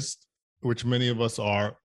realized, which many of us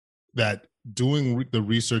are, that doing the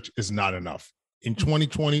research is not enough. In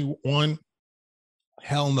 2021,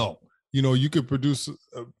 hell no. You could produce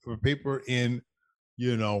a paper in,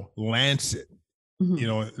 Lancet,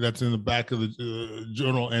 mm-hmm. That's in the back of the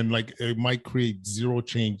journal, and like it might create zero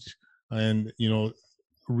change. And,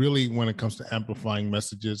 really when it comes to amplifying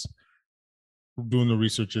messages, doing the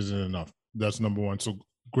research isn't enough. That's number 1. So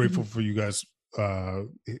grateful mm-hmm. for you guys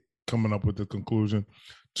coming up with the conclusion.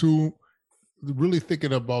 2, really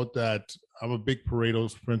thinking about that. I'm a big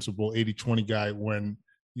Pareto's principle, 80-20 guy, when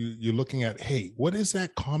you're looking at, hey, what is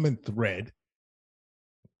that common thread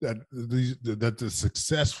that the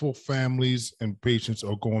successful families and patients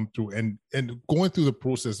are going through, and going through the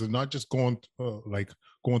process, and not just going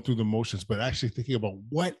through the motions, but actually thinking about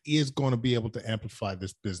what is going to be able to amplify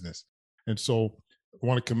this business. And so I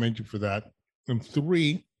want to commend you for that. And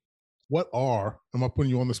 3, am I putting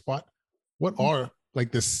you on the spot? What are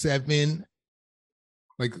like the 7,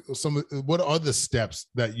 what are the steps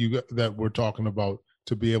that we're talking about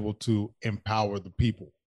to be able to empower the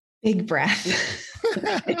people? Big breath.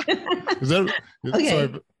 Is that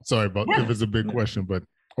okay? Sorry about if it's a big question, but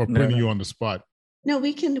or putting you on the spot. No,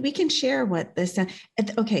 we can share what this.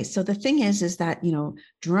 Okay, so the thing is that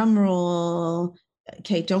drum roll.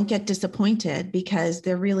 Okay, don't get disappointed, because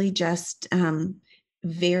they're really just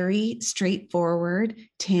very straightforward,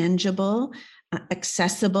 tangible,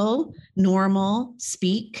 accessible, normal,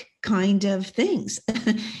 speak kind of things.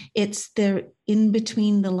 It's the in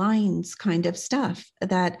between the lines kind of stuff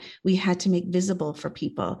that we had to make visible for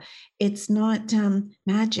people. It's not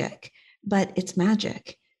magic, but it's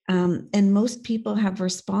magic. And most people have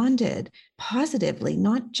responded positively,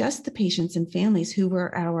 not just the patients and families who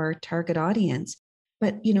were our target audience.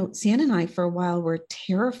 But, San and I, for a while, were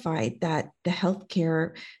terrified that the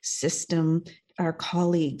healthcare system, our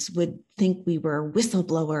colleagues would think we were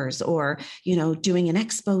whistleblowers or, doing an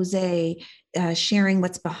expose, sharing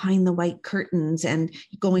what's behind the white curtains and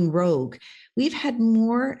going rogue. We've had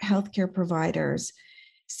more healthcare providers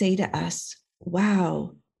say to us,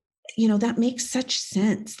 wow, that makes such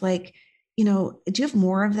sense. Like, do you have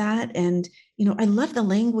more of that? And, I love the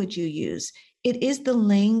language you use. It is the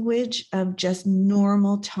language of just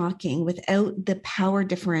normal talking without the power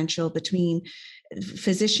differential between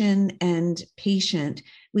physician and patient.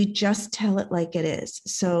 We just tell it like it is.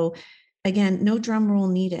 So again, no drum roll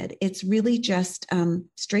needed. It's really just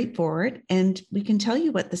straightforward. And we can tell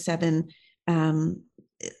you what the 7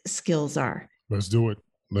 skills are. Let's do it.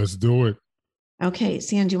 Let's do it. Okay,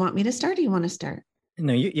 Sian, do you want me to start or you want to start?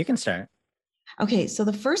 No, you can start. Okay, so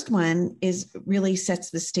the first one is really sets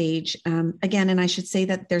the stage. Again, and I should say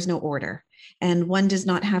that there's no order. And one does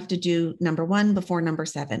not have to do number 1 before number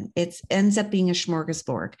 7. It ends up being a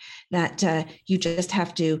smorgasbord that you just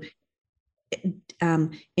have to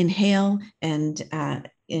inhale and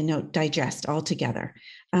digest all together.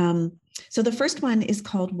 So the first one is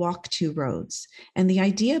called Walk 2 Roads. And the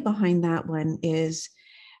idea behind that one is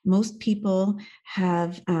most people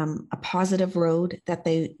have a positive road that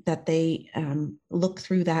they look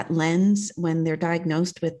through that lens when they're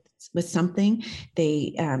diagnosed with something.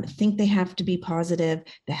 They think they have to be positive.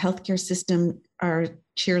 The healthcare system are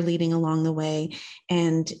cheerleading along the way,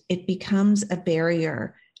 and it becomes a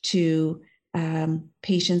barrier to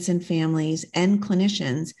patients and families and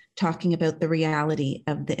clinicians talking about the reality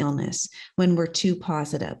of the illness when we're too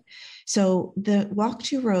positive. So the Walk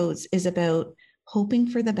 2 Roads is about hoping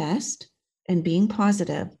for the best and being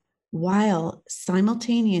positive while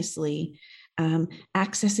simultaneously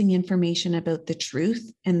accessing information about the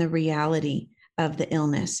truth and the reality of the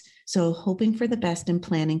illness. So hoping for the best and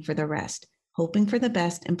planning for the rest, hoping for the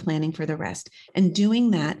best and planning for the rest, and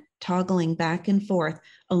doing that, toggling back and forth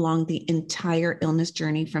along the entire illness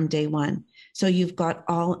journey from day 1. So you've got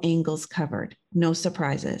all angles covered, no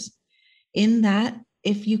surprises. In that,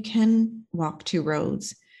 if you can walk 2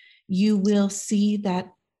 roads, you will see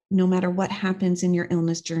that no matter what happens in your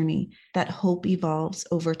illness journey, that hope evolves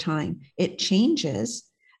over time. It changes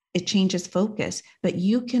focus, but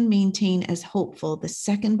you can maintain as hopeful the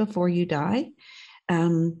second before you die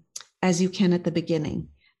as you can at the beginning,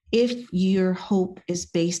 if your hope is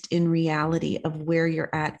based in reality of where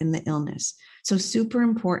you're at in the illness. So super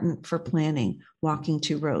important for planning, walking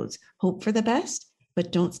 2 roads. Hope for the best,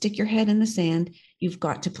 but don't stick your head in the sand. You've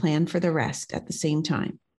got to plan for the rest at the same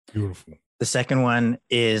time. Beautiful. The second one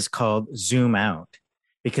is called Zoom Out,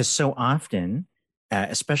 because so often,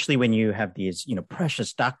 especially when you have these,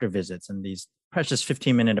 precious doctor visits and these precious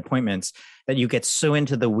 15-minute appointments, that you get so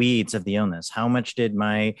into the weeds of the illness. How much did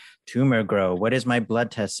my tumor grow? What does my blood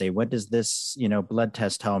test say? What does this, blood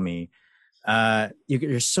test tell me?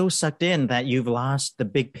 You're so sucked in that you've lost the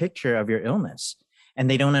big picture of your illness, and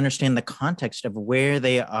they don't understand the context of where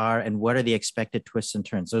they are and what are the expected twists and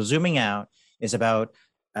turns. So zooming out is about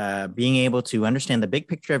being able to understand the big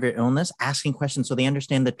picture of your illness, asking questions so they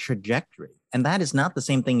understand the trajectory. And that is not the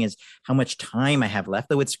same thing as how much time I have left,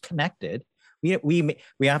 though it's connected. We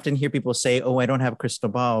often hear people say, oh, I don't have a crystal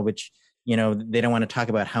ball, which, they don't want to talk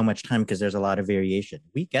about how much time because there's a lot of variation.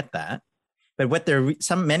 We get that. But what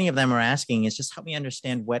many of them are asking is just help me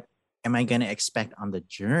understand what am I going to expect on the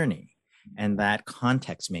journey and that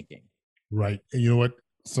context making. Right. And you know what?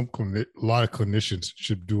 A lot of clinicians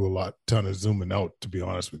should do a ton of zooming out, to be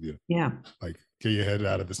honest with you. Yeah. Like get your head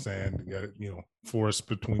out of the sand, forest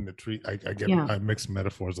between the trees. I mix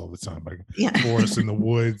metaphors all the time. Like forest in the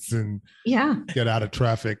woods and get out of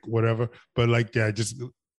traffic, whatever. But just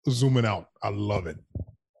zooming out. I love it.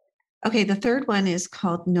 Okay. The third one is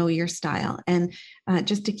called Know Your Style. And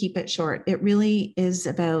just to keep it short, it really is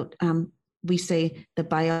about, we say the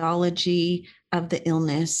biology of the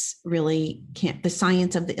illness really the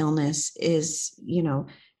science of the illness is,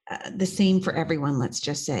 the same for everyone, let's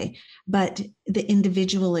just say, but the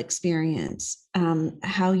individual experience,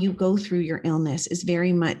 how you go through your illness is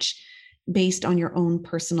very much based on your own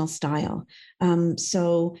personal style.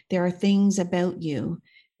 So there are things about you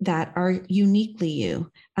that are uniquely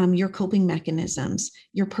you, your coping mechanisms,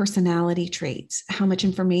 your personality traits, how much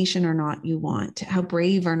information or not you want, how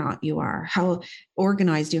brave or not you are,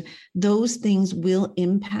 organized you, those things will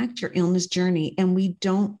impact your illness journey. And we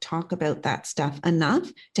don't talk about that stuff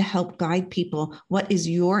enough to help guide people. What is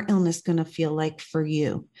your illness going to feel like for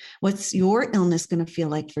you? What's your illness going to feel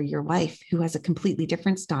like for your wife, who has a completely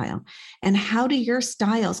different style? And how do your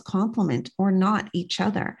styles complement or not each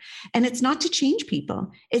other? And it's not to change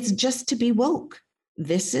people. It's just to be woke.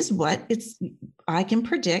 This is what I can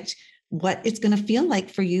predict what it's going to feel like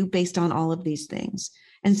for you based on all of these things.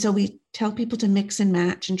 And so we tell people to mix and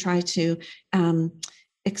match and try to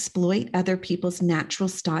exploit other people's natural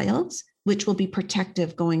styles, which will be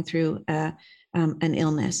protective going through an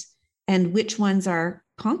illness, and which ones are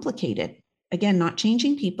complicated. Again, not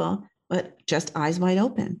changing people, but just eyes wide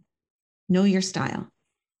open. Know your style.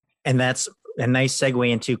 And that's a nice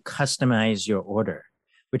segue into customize your order,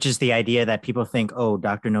 which is the idea that people think, oh,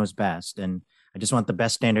 doctor knows best, and I just want the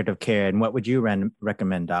best standard of care. And what would you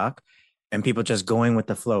recommend, doc? And people just going with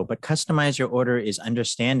the flow. But customize your order is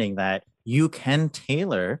understanding that you can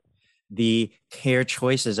tailor the care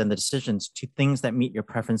choices and the decisions to things that meet your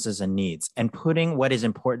preferences and needs. And putting what is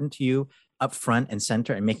important to you up front and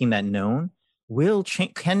center and making that known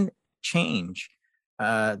can change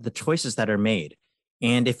the choices that are made.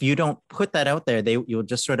 And if you don't put that out there, you'll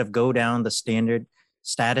just sort of go down the standard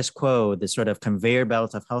status quo, the sort of conveyor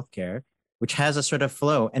belt of healthcare, which has a sort of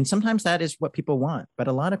flow. And sometimes that is what people want. But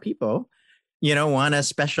a lot of people, want a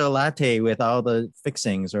special latte with all the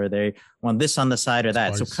fixings, or they want this on the side or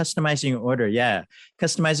that. So customizing your order. Yeah.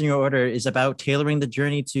 Customizing your order is about tailoring the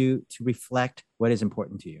journey to reflect what is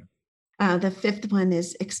important to you. The fifth one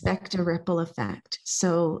is expect a ripple effect.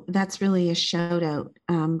 So that's really a shout out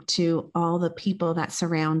to all the people that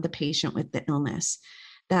surround the patient with the illness,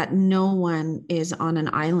 that no one is on an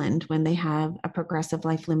island when they have a progressive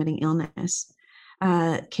life-limiting illness.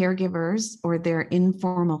 Caregivers or their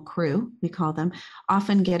informal crew, we call them,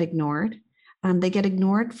 often get ignored. They get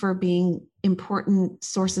ignored for being important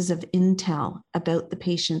sources of intel about the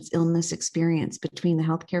patient's illness experience between the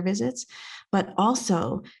healthcare visits, but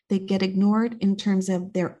also they get ignored in terms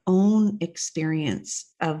of their own experience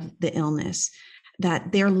of the illness,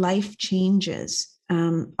 that their life changes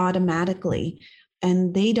automatically,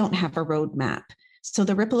 and they don't have a roadmap. So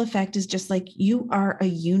the ripple effect is just like you are a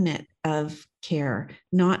unit of care,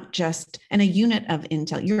 not just, and a unit of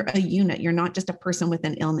intel. You're a unit. You're not just a person with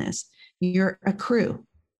an illness. You're a crew.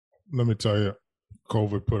 Let me tell you,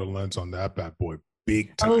 COVID put a lens on that bad boy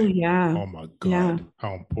big time. Oh, yeah. Oh, my God. Yeah.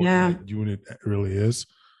 How important that unit really is.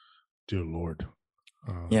 Dear Lord.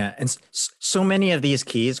 Yeah. And so many of these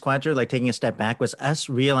keys, Quadra, like taking a step back, was us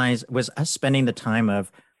spending the time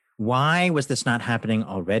of, why was this not happening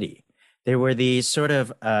already? There were these sort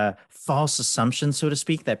of false assumptions, so to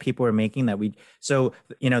speak, that people were making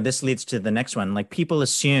this leads to the next one. Like, people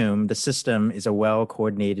assume the system is a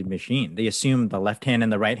well-coordinated machine. They assume the left hand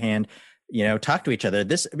and the right hand, talk to each other.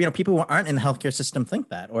 People who aren't in the healthcare system think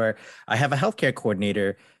that, or I have a healthcare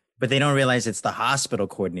coordinator, but they don't realize it's the hospital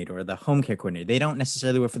coordinator or the home care coordinator. They don't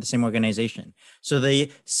necessarily work for the same organization. So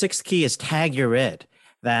the sixth key is tag your it,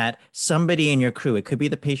 that somebody in your crew, it could be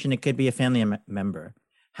the patient, it could be a family member,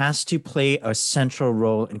 has to play a central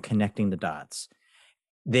role in connecting the dots.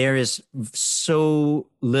 There is so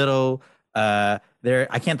little, I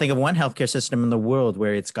can't think of one healthcare system in the world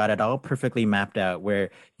where it's got it all perfectly mapped out,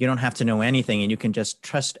 where you don't have to know anything and you can just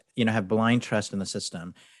trust, have blind trust in the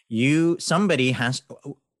system.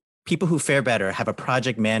 People who fare better have a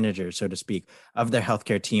project manager, so to speak, of their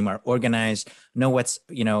healthcare team, are organized, know what's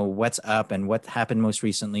up and what happened most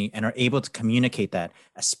recently, and are able to communicate that,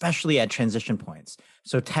 especially at transition points.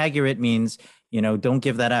 So tag your it means, don't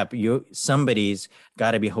give that up. Somebody's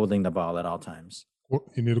got to be holding the ball at all times.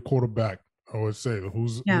 You need a quarterback. I always say,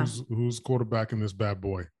 who's quarterback in this bad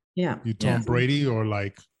boy? Yeah. You Tom Brady or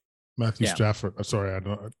like Matthew Stafford? Sorry, I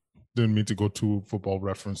didn't mean to go too football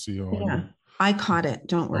reference-y on you. I caught it.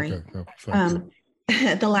 Don't worry. Okay. No,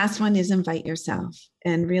 the last one is invite yourself.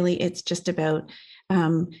 And really, it's just about,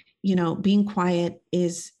 being quiet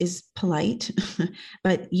is polite,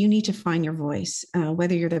 but you need to find your voice.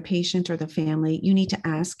 Whether you're the patient or the family, you need to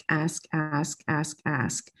ask.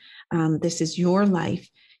 This is your life,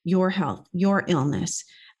 your health, your illness.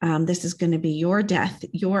 This is going to be your death.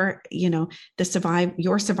 Your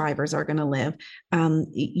survivors are going to live.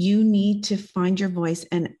 You need to find your voice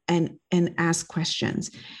and ask questions,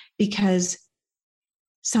 because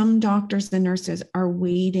some doctors and nurses are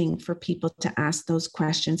waiting for people to ask those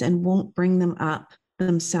questions and won't bring them up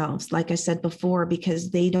themselves, like I said before,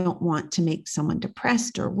 because they don't want to make someone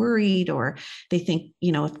depressed or worried, or they think,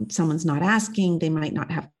 if someone's not asking, they might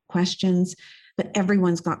not have questions, but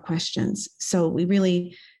everyone's got questions. So we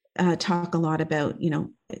really talk a lot about,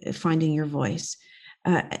 finding your voice.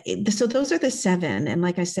 So those are the 7. And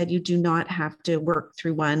like I said, you do not have to work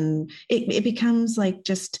through one. It becomes like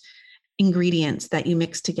just ingredients that you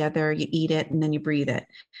mix together, you eat it, and then you breathe it.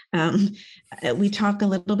 We talk a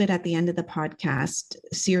little bit at the end of the podcast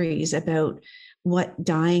series about what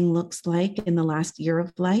dying looks like in the last year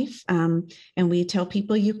of life. And we tell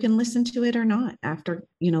people you can listen to it or not after,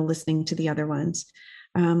 listening to the other ones.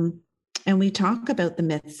 And we talk about the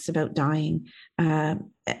myths about dying,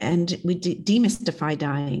 and we demystify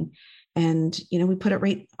dying, and we put it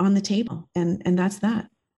right on the table, and that's that.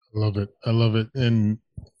 I love it. And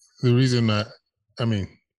the reason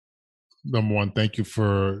number one, thank you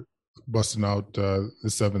for busting out the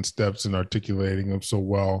 7 steps and articulating them so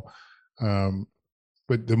well.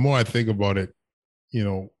 But the more I think about it,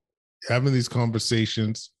 having these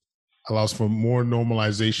conversations allows for more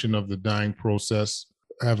normalization of the dying process,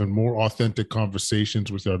 having more authentic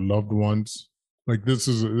conversations with our loved ones. Like this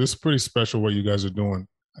is pretty special what you guys are doing.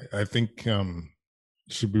 I think you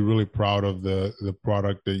should be really proud of the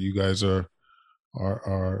product that you guys are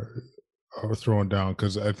throwing down,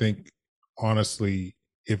 because I think honestly,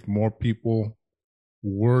 if more people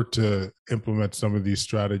were to implement some of these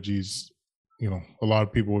strategies, a lot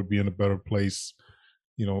of people would be in a better place,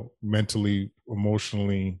 mentally,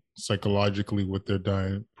 emotionally, psychologically with their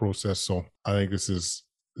dying process. So I think this is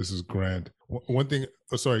grand. One thing,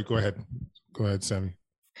 sorry, go ahead, Sammy.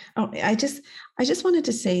 Oh, I just wanted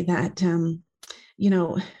to say that,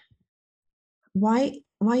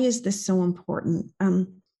 why is this so important?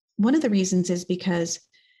 One of the reasons is because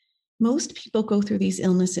most people go through these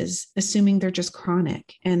illnesses assuming they're just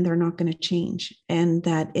chronic and they're not going to change, and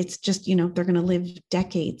that it's just, they're going to live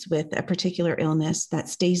decades with a particular illness that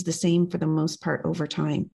stays the same for the most part over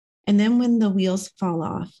time. And then when the wheels fall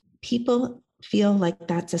off, people feel like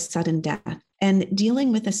that's a sudden death. And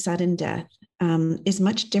dealing with a sudden death is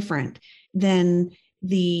much different than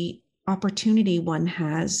the opportunity one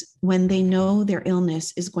has when they know their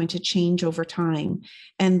illness is going to change over time,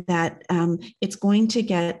 and that it's going to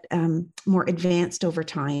get more advanced over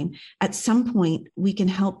time. At some point, we can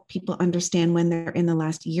help people understand when they're in the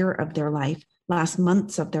last year of their life, last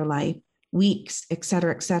months of their life, weeks, et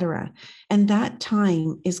cetera, et cetera. And that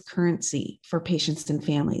time is currency for patients and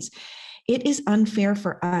families. It is unfair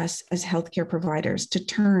for us as healthcare providers to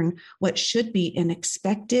turn what should be an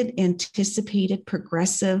expected, anticipated,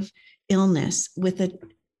 progressive illness with a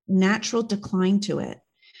natural decline to it,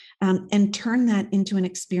 and turn that into an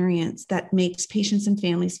experience that makes patients and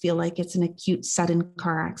families feel like it's an acute, sudden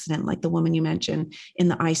car accident, like the woman you mentioned in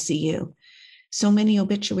the ICU. So many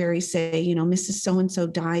obituaries say, Mrs. So-and-so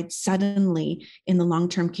died suddenly in the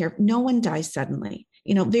long-term care. No one dies suddenly.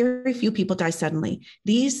 Very few people die suddenly.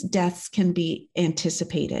 These deaths can be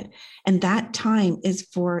anticipated. And that time is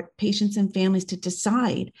for patients and families to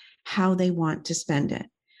decide how they want to spend it.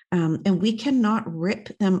 And we cannot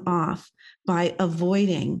rip them off by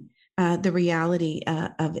avoiding the reality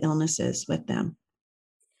of illnesses with them.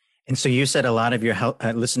 And so you said a lot of your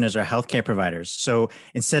listeners are healthcare providers. So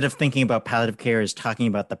instead of thinking about palliative care as talking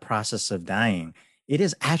about the process of dying, it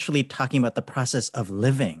is actually talking about the process of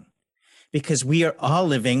living. Because we are all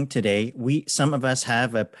living today. Some of us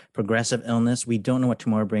have a progressive illness. We don't know what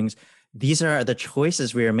tomorrow brings. These are the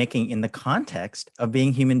choices we are making in the context of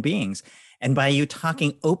being human beings. And by you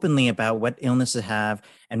talking openly about what illnesses have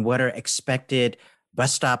and what are expected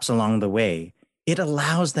bus stops along the way, it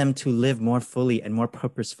allows them to live more fully and more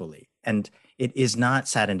purposefully. And it is not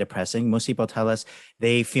sad and depressing. Most people tell us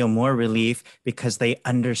they feel more relief because they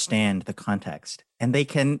understand the context, and they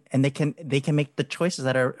can make the choices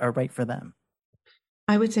that are right for them.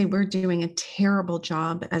 I would say we're doing a terrible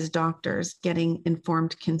job as doctors getting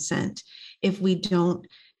informed consent if we don't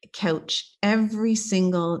couch every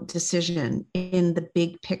single decision in the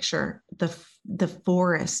big picture, the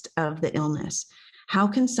forest of the illness. How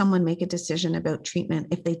can someone make a decision about treatment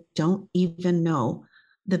if they don't even know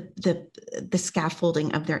the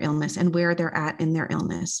scaffolding of their illness and where they're at in their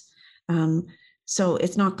illness? So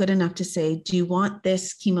it's not good enough to say, do you want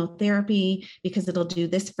this chemotherapy because it'll do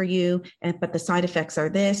this for you, but the side effects are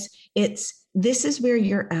this. This is where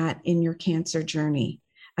you're at in your cancer journey.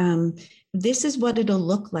 This is what it'll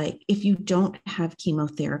look like if you don't have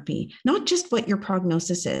chemotherapy, not just what your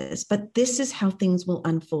prognosis is, but this is how things will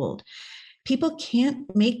unfold. People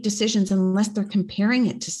can't make decisions unless they're comparing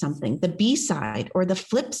it to something, the B side or the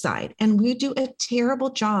flip side. And we do a terrible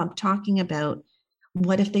job talking about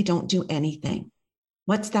what if they don't do anything?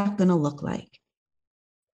 What's that going to look like?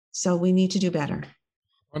 So we need to do better.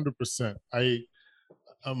 100%. I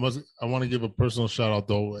want to give a personal shout out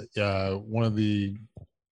though. One of the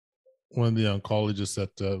oncologists at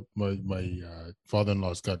my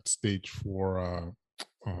father-in-law's got stage 4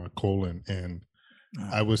 colon, and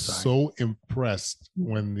I was so impressed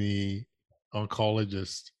when the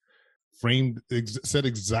oncologist said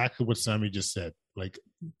exactly what Sammy just said, like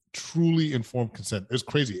truly informed consent. It's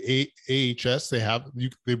crazy. AHS,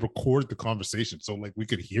 they record the conversation, so like we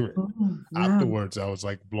could hear it. Afterwards. I was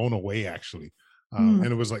like blown away, actually, and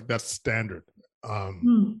it was like that's standard.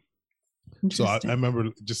 So I remember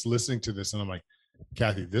just listening to this, and I'm like,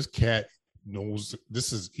 Kathy, this cat knows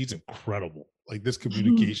he's incredible. Like this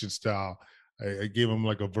communication style. I gave him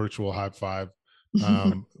like a virtual high five.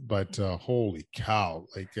 But holy cow,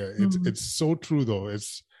 like it's so true though.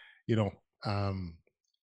 It's,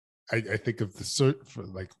 I think of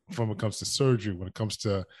like when it comes to surgery, when it comes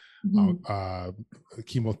to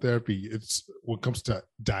chemotherapy, it's when it comes to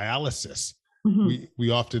dialysis,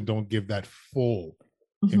 we often don't give that full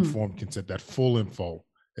informed consent, that full info.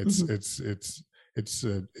 It's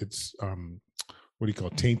what do you call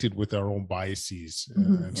it? Tainted with our own biases,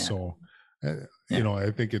 so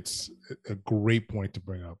I think it's a great point to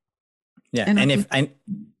bring up. Yeah, and if I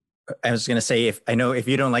was going to say, if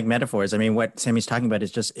you don't like metaphors, I mean, what Sammy's talking about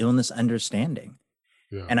is just illness understanding.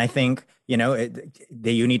 Yeah. And I think, that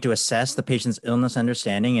you need to assess the patient's illness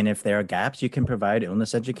understanding. And if there are gaps, you can provide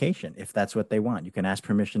illness education. If that's what they want, you can ask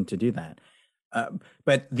permission to do that.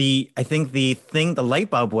 But I think the light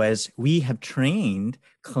bulb was we have trained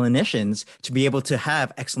clinicians to be able to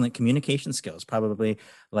have excellent communication skills, probably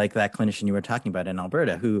like that clinician you were talking about in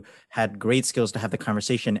Alberta, who had great skills to have the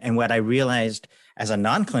conversation. And what I realized as a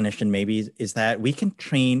non-clinician maybe is that we can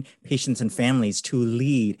train patients and families to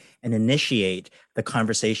lead and initiate the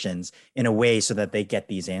conversations in a way so that they get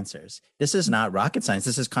these answers. This is not rocket science.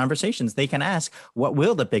 This is conversations. They can ask, what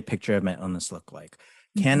will the big picture of my illness look like?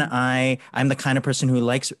 I'm the kind of person who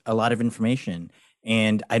likes a lot of information,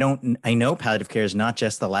 and I know palliative care is not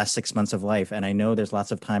just the last 6 months of life. And I know there's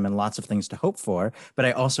lots of time and lots of things to hope for, but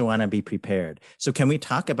I also want to be prepared. So can we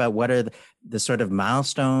talk about what are the sort of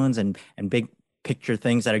milestones and big picture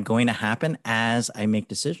things that are going to happen as I make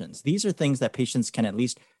decisions? These are things that patients can at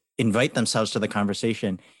least invite themselves to the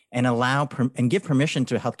conversation and allow and give permission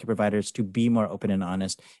to healthcare providers to be more open and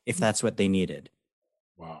honest if that's what they needed.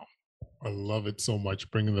 Wow. I love it so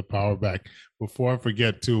much, bringing the power back. Before I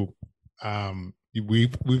forget too,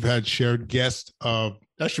 we've had shared guests of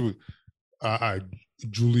actually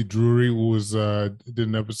Julie Drury, who was did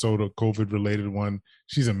an episode of COVID related one.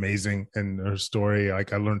 She's amazing, and her story,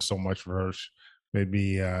 like I learned so much from her. She made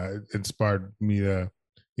me inspired me to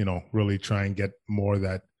really try and get more of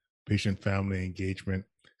that patient family engagement.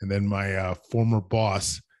 And then my former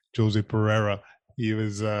boss, Jose Pereira. He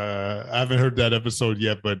was I haven't heard that episode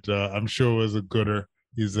yet, but I'm sure it was a gooder.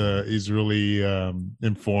 He's really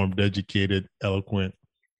informed, educated, eloquent.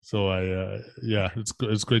 So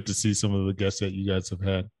it's great to see some of the guests that you guys have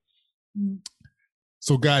had.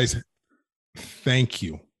 So guys, thank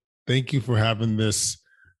you for having this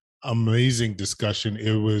amazing discussion.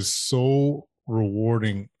 It was so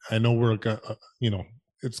rewarding. I know we're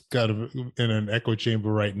it's kind of in an echo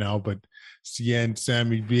chamber right now, but Sian,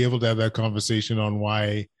 Sammy, be able to have that conversation on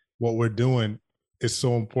why what we're doing is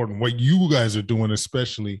so important. What you guys are doing,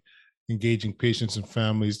 especially engaging patients and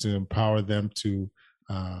families to empower them to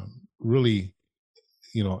really,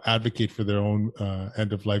 advocate for their own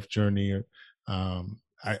end-of-life journey,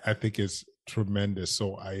 I think is tremendous.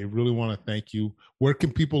 So I really want to thank you. Where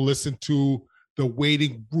can people listen to the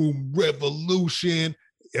Waiting Room Revolution?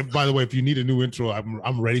 And by the way, if you need a new intro,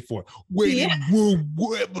 I'm ready for it. Waiting Room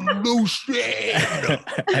Revolution.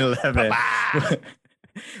 I love it.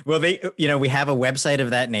 Well, we have a website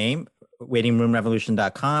of that name,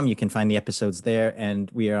 waitingroomrevolution.com. You can find the episodes there, and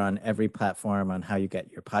we are on every platform on how you get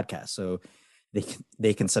your podcast. So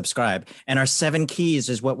they can subscribe. And our 7 keys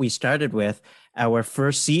is what we started with our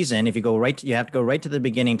first season. If you you have to go right to the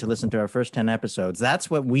beginning to listen to our first 10 episodes. That's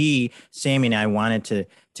what Sammy and I wanted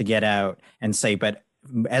to get out and say. But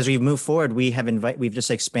as we move forward, we've just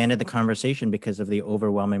expanded the conversation because of the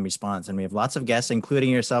overwhelming response, and we have lots of guests, including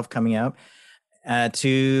yourself, coming out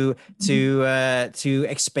to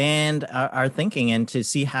expand our thinking and to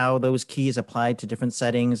see how those keys apply to different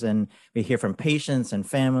settings. And we hear from patients and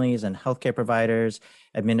families and healthcare providers,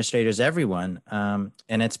 administrators, everyone. And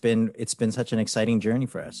it's been such an exciting journey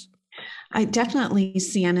for us. I definitely,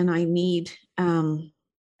 Sian, and I need a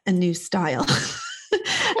new style.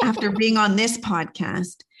 After being on this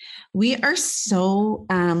podcast, we are so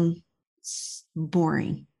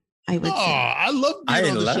boring, I would say. I love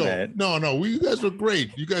being on the show. It. No, you guys were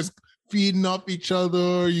great. You guys feeding off each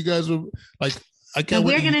other. You guys were like, I can't.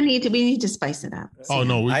 We need to spice it up. Oh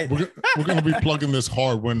no, we're going to be plugging this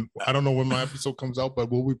hard. When I don't know when my episode comes out, but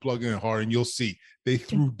we'll be plugging it hard, and you'll see they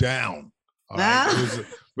threw down All right?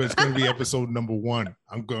 But it's going to be episode number 1.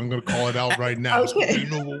 I'm going to call it out right now. Okay. It's going to be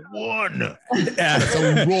number 1. That's how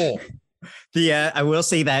we roll. I will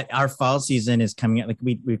say that our fall season is coming out. Like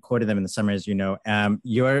we recorded them in the summer, as you know.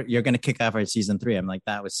 You're going to kick off our season 3. I'm like,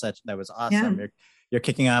 that was awesome. Yeah. You're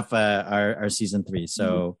kicking off our season 3.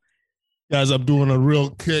 So, guys, I'm doing a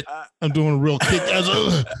real kick.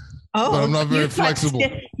 But I'm not very flexible.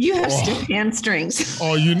 You have stiff hamstrings.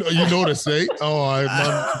 Oh, you notice, eh?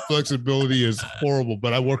 My flexibility is horrible,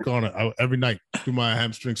 but I work on it every night. Do my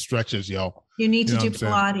hamstring stretches, yo. You need to do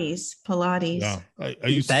Pilates. Yeah,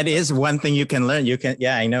 that is one thing you can learn.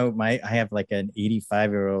 I know. I have like an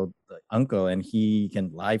 85-year-old uncle, and he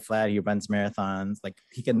can lie flat. He runs marathons. Like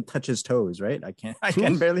he can touch his toes, right? I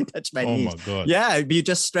can barely touch my knees. Oh my god! Yeah, you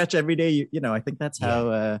just stretch every day. I think that's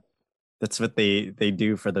how. That's what they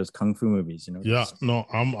do for those kung fu movies, Yeah, no,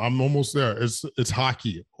 I'm almost there. It's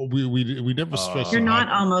hockey. We never stretch. You're not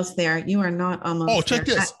almost there. You are not almost. Oh, check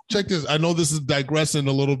this. Check this. I know this is digressing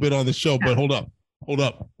a little bit on the show, but hold up.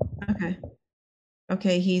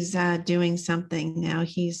 Okay. He's doing something now.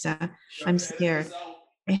 He's. I'm scared.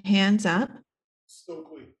 Hands up. Still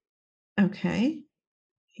clean. Okay.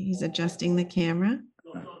 He's adjusting the camera.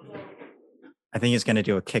 I think he's going to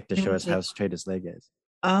do a kick to show us how straight his leg is.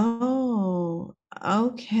 Oh,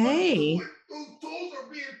 okay. Those toes are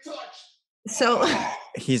being touched. So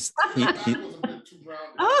he's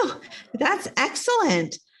Oh, that's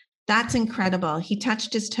excellent. That's incredible. He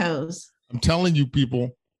touched his toes. I'm telling you,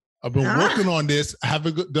 people, I've been working on this. I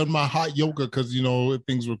haven't done my hot yoga because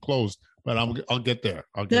things were closed, but I'll get there.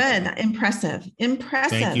 Good. There. Impressive.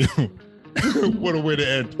 Thank you. What a way to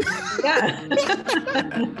end. Yeah.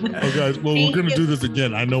 Oh, guys. Well, we're going to do this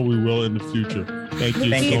again. I know we will in the future. Thank you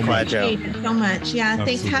so much. So much. Yeah.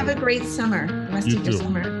 Absolutely. Thanks. Have a great summer. The rest of your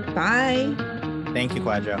summer. Bye. Thank you,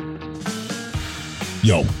 Quadro.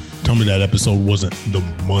 Yo, tell me that episode wasn't the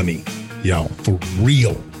money. Yo, for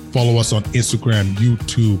real. Follow us on Instagram,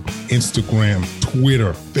 YouTube,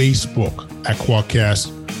 Twitter, Facebook at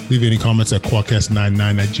Quadcast. Leave any comments at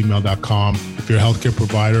quadcast99@gmail.com. If you're a healthcare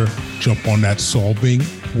provider, jump on that Solving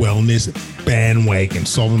Wellness bandwagon.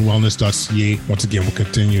 Solvingwellness.ca. Once again, we'll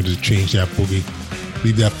continue to change that boogie.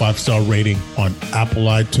 Leave that 5-star rating on Apple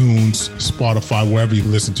iTunes, Spotify, wherever you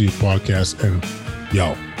listen to your podcast. And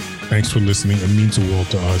yo, thanks for listening. It means the world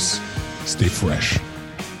to us. Stay fresh.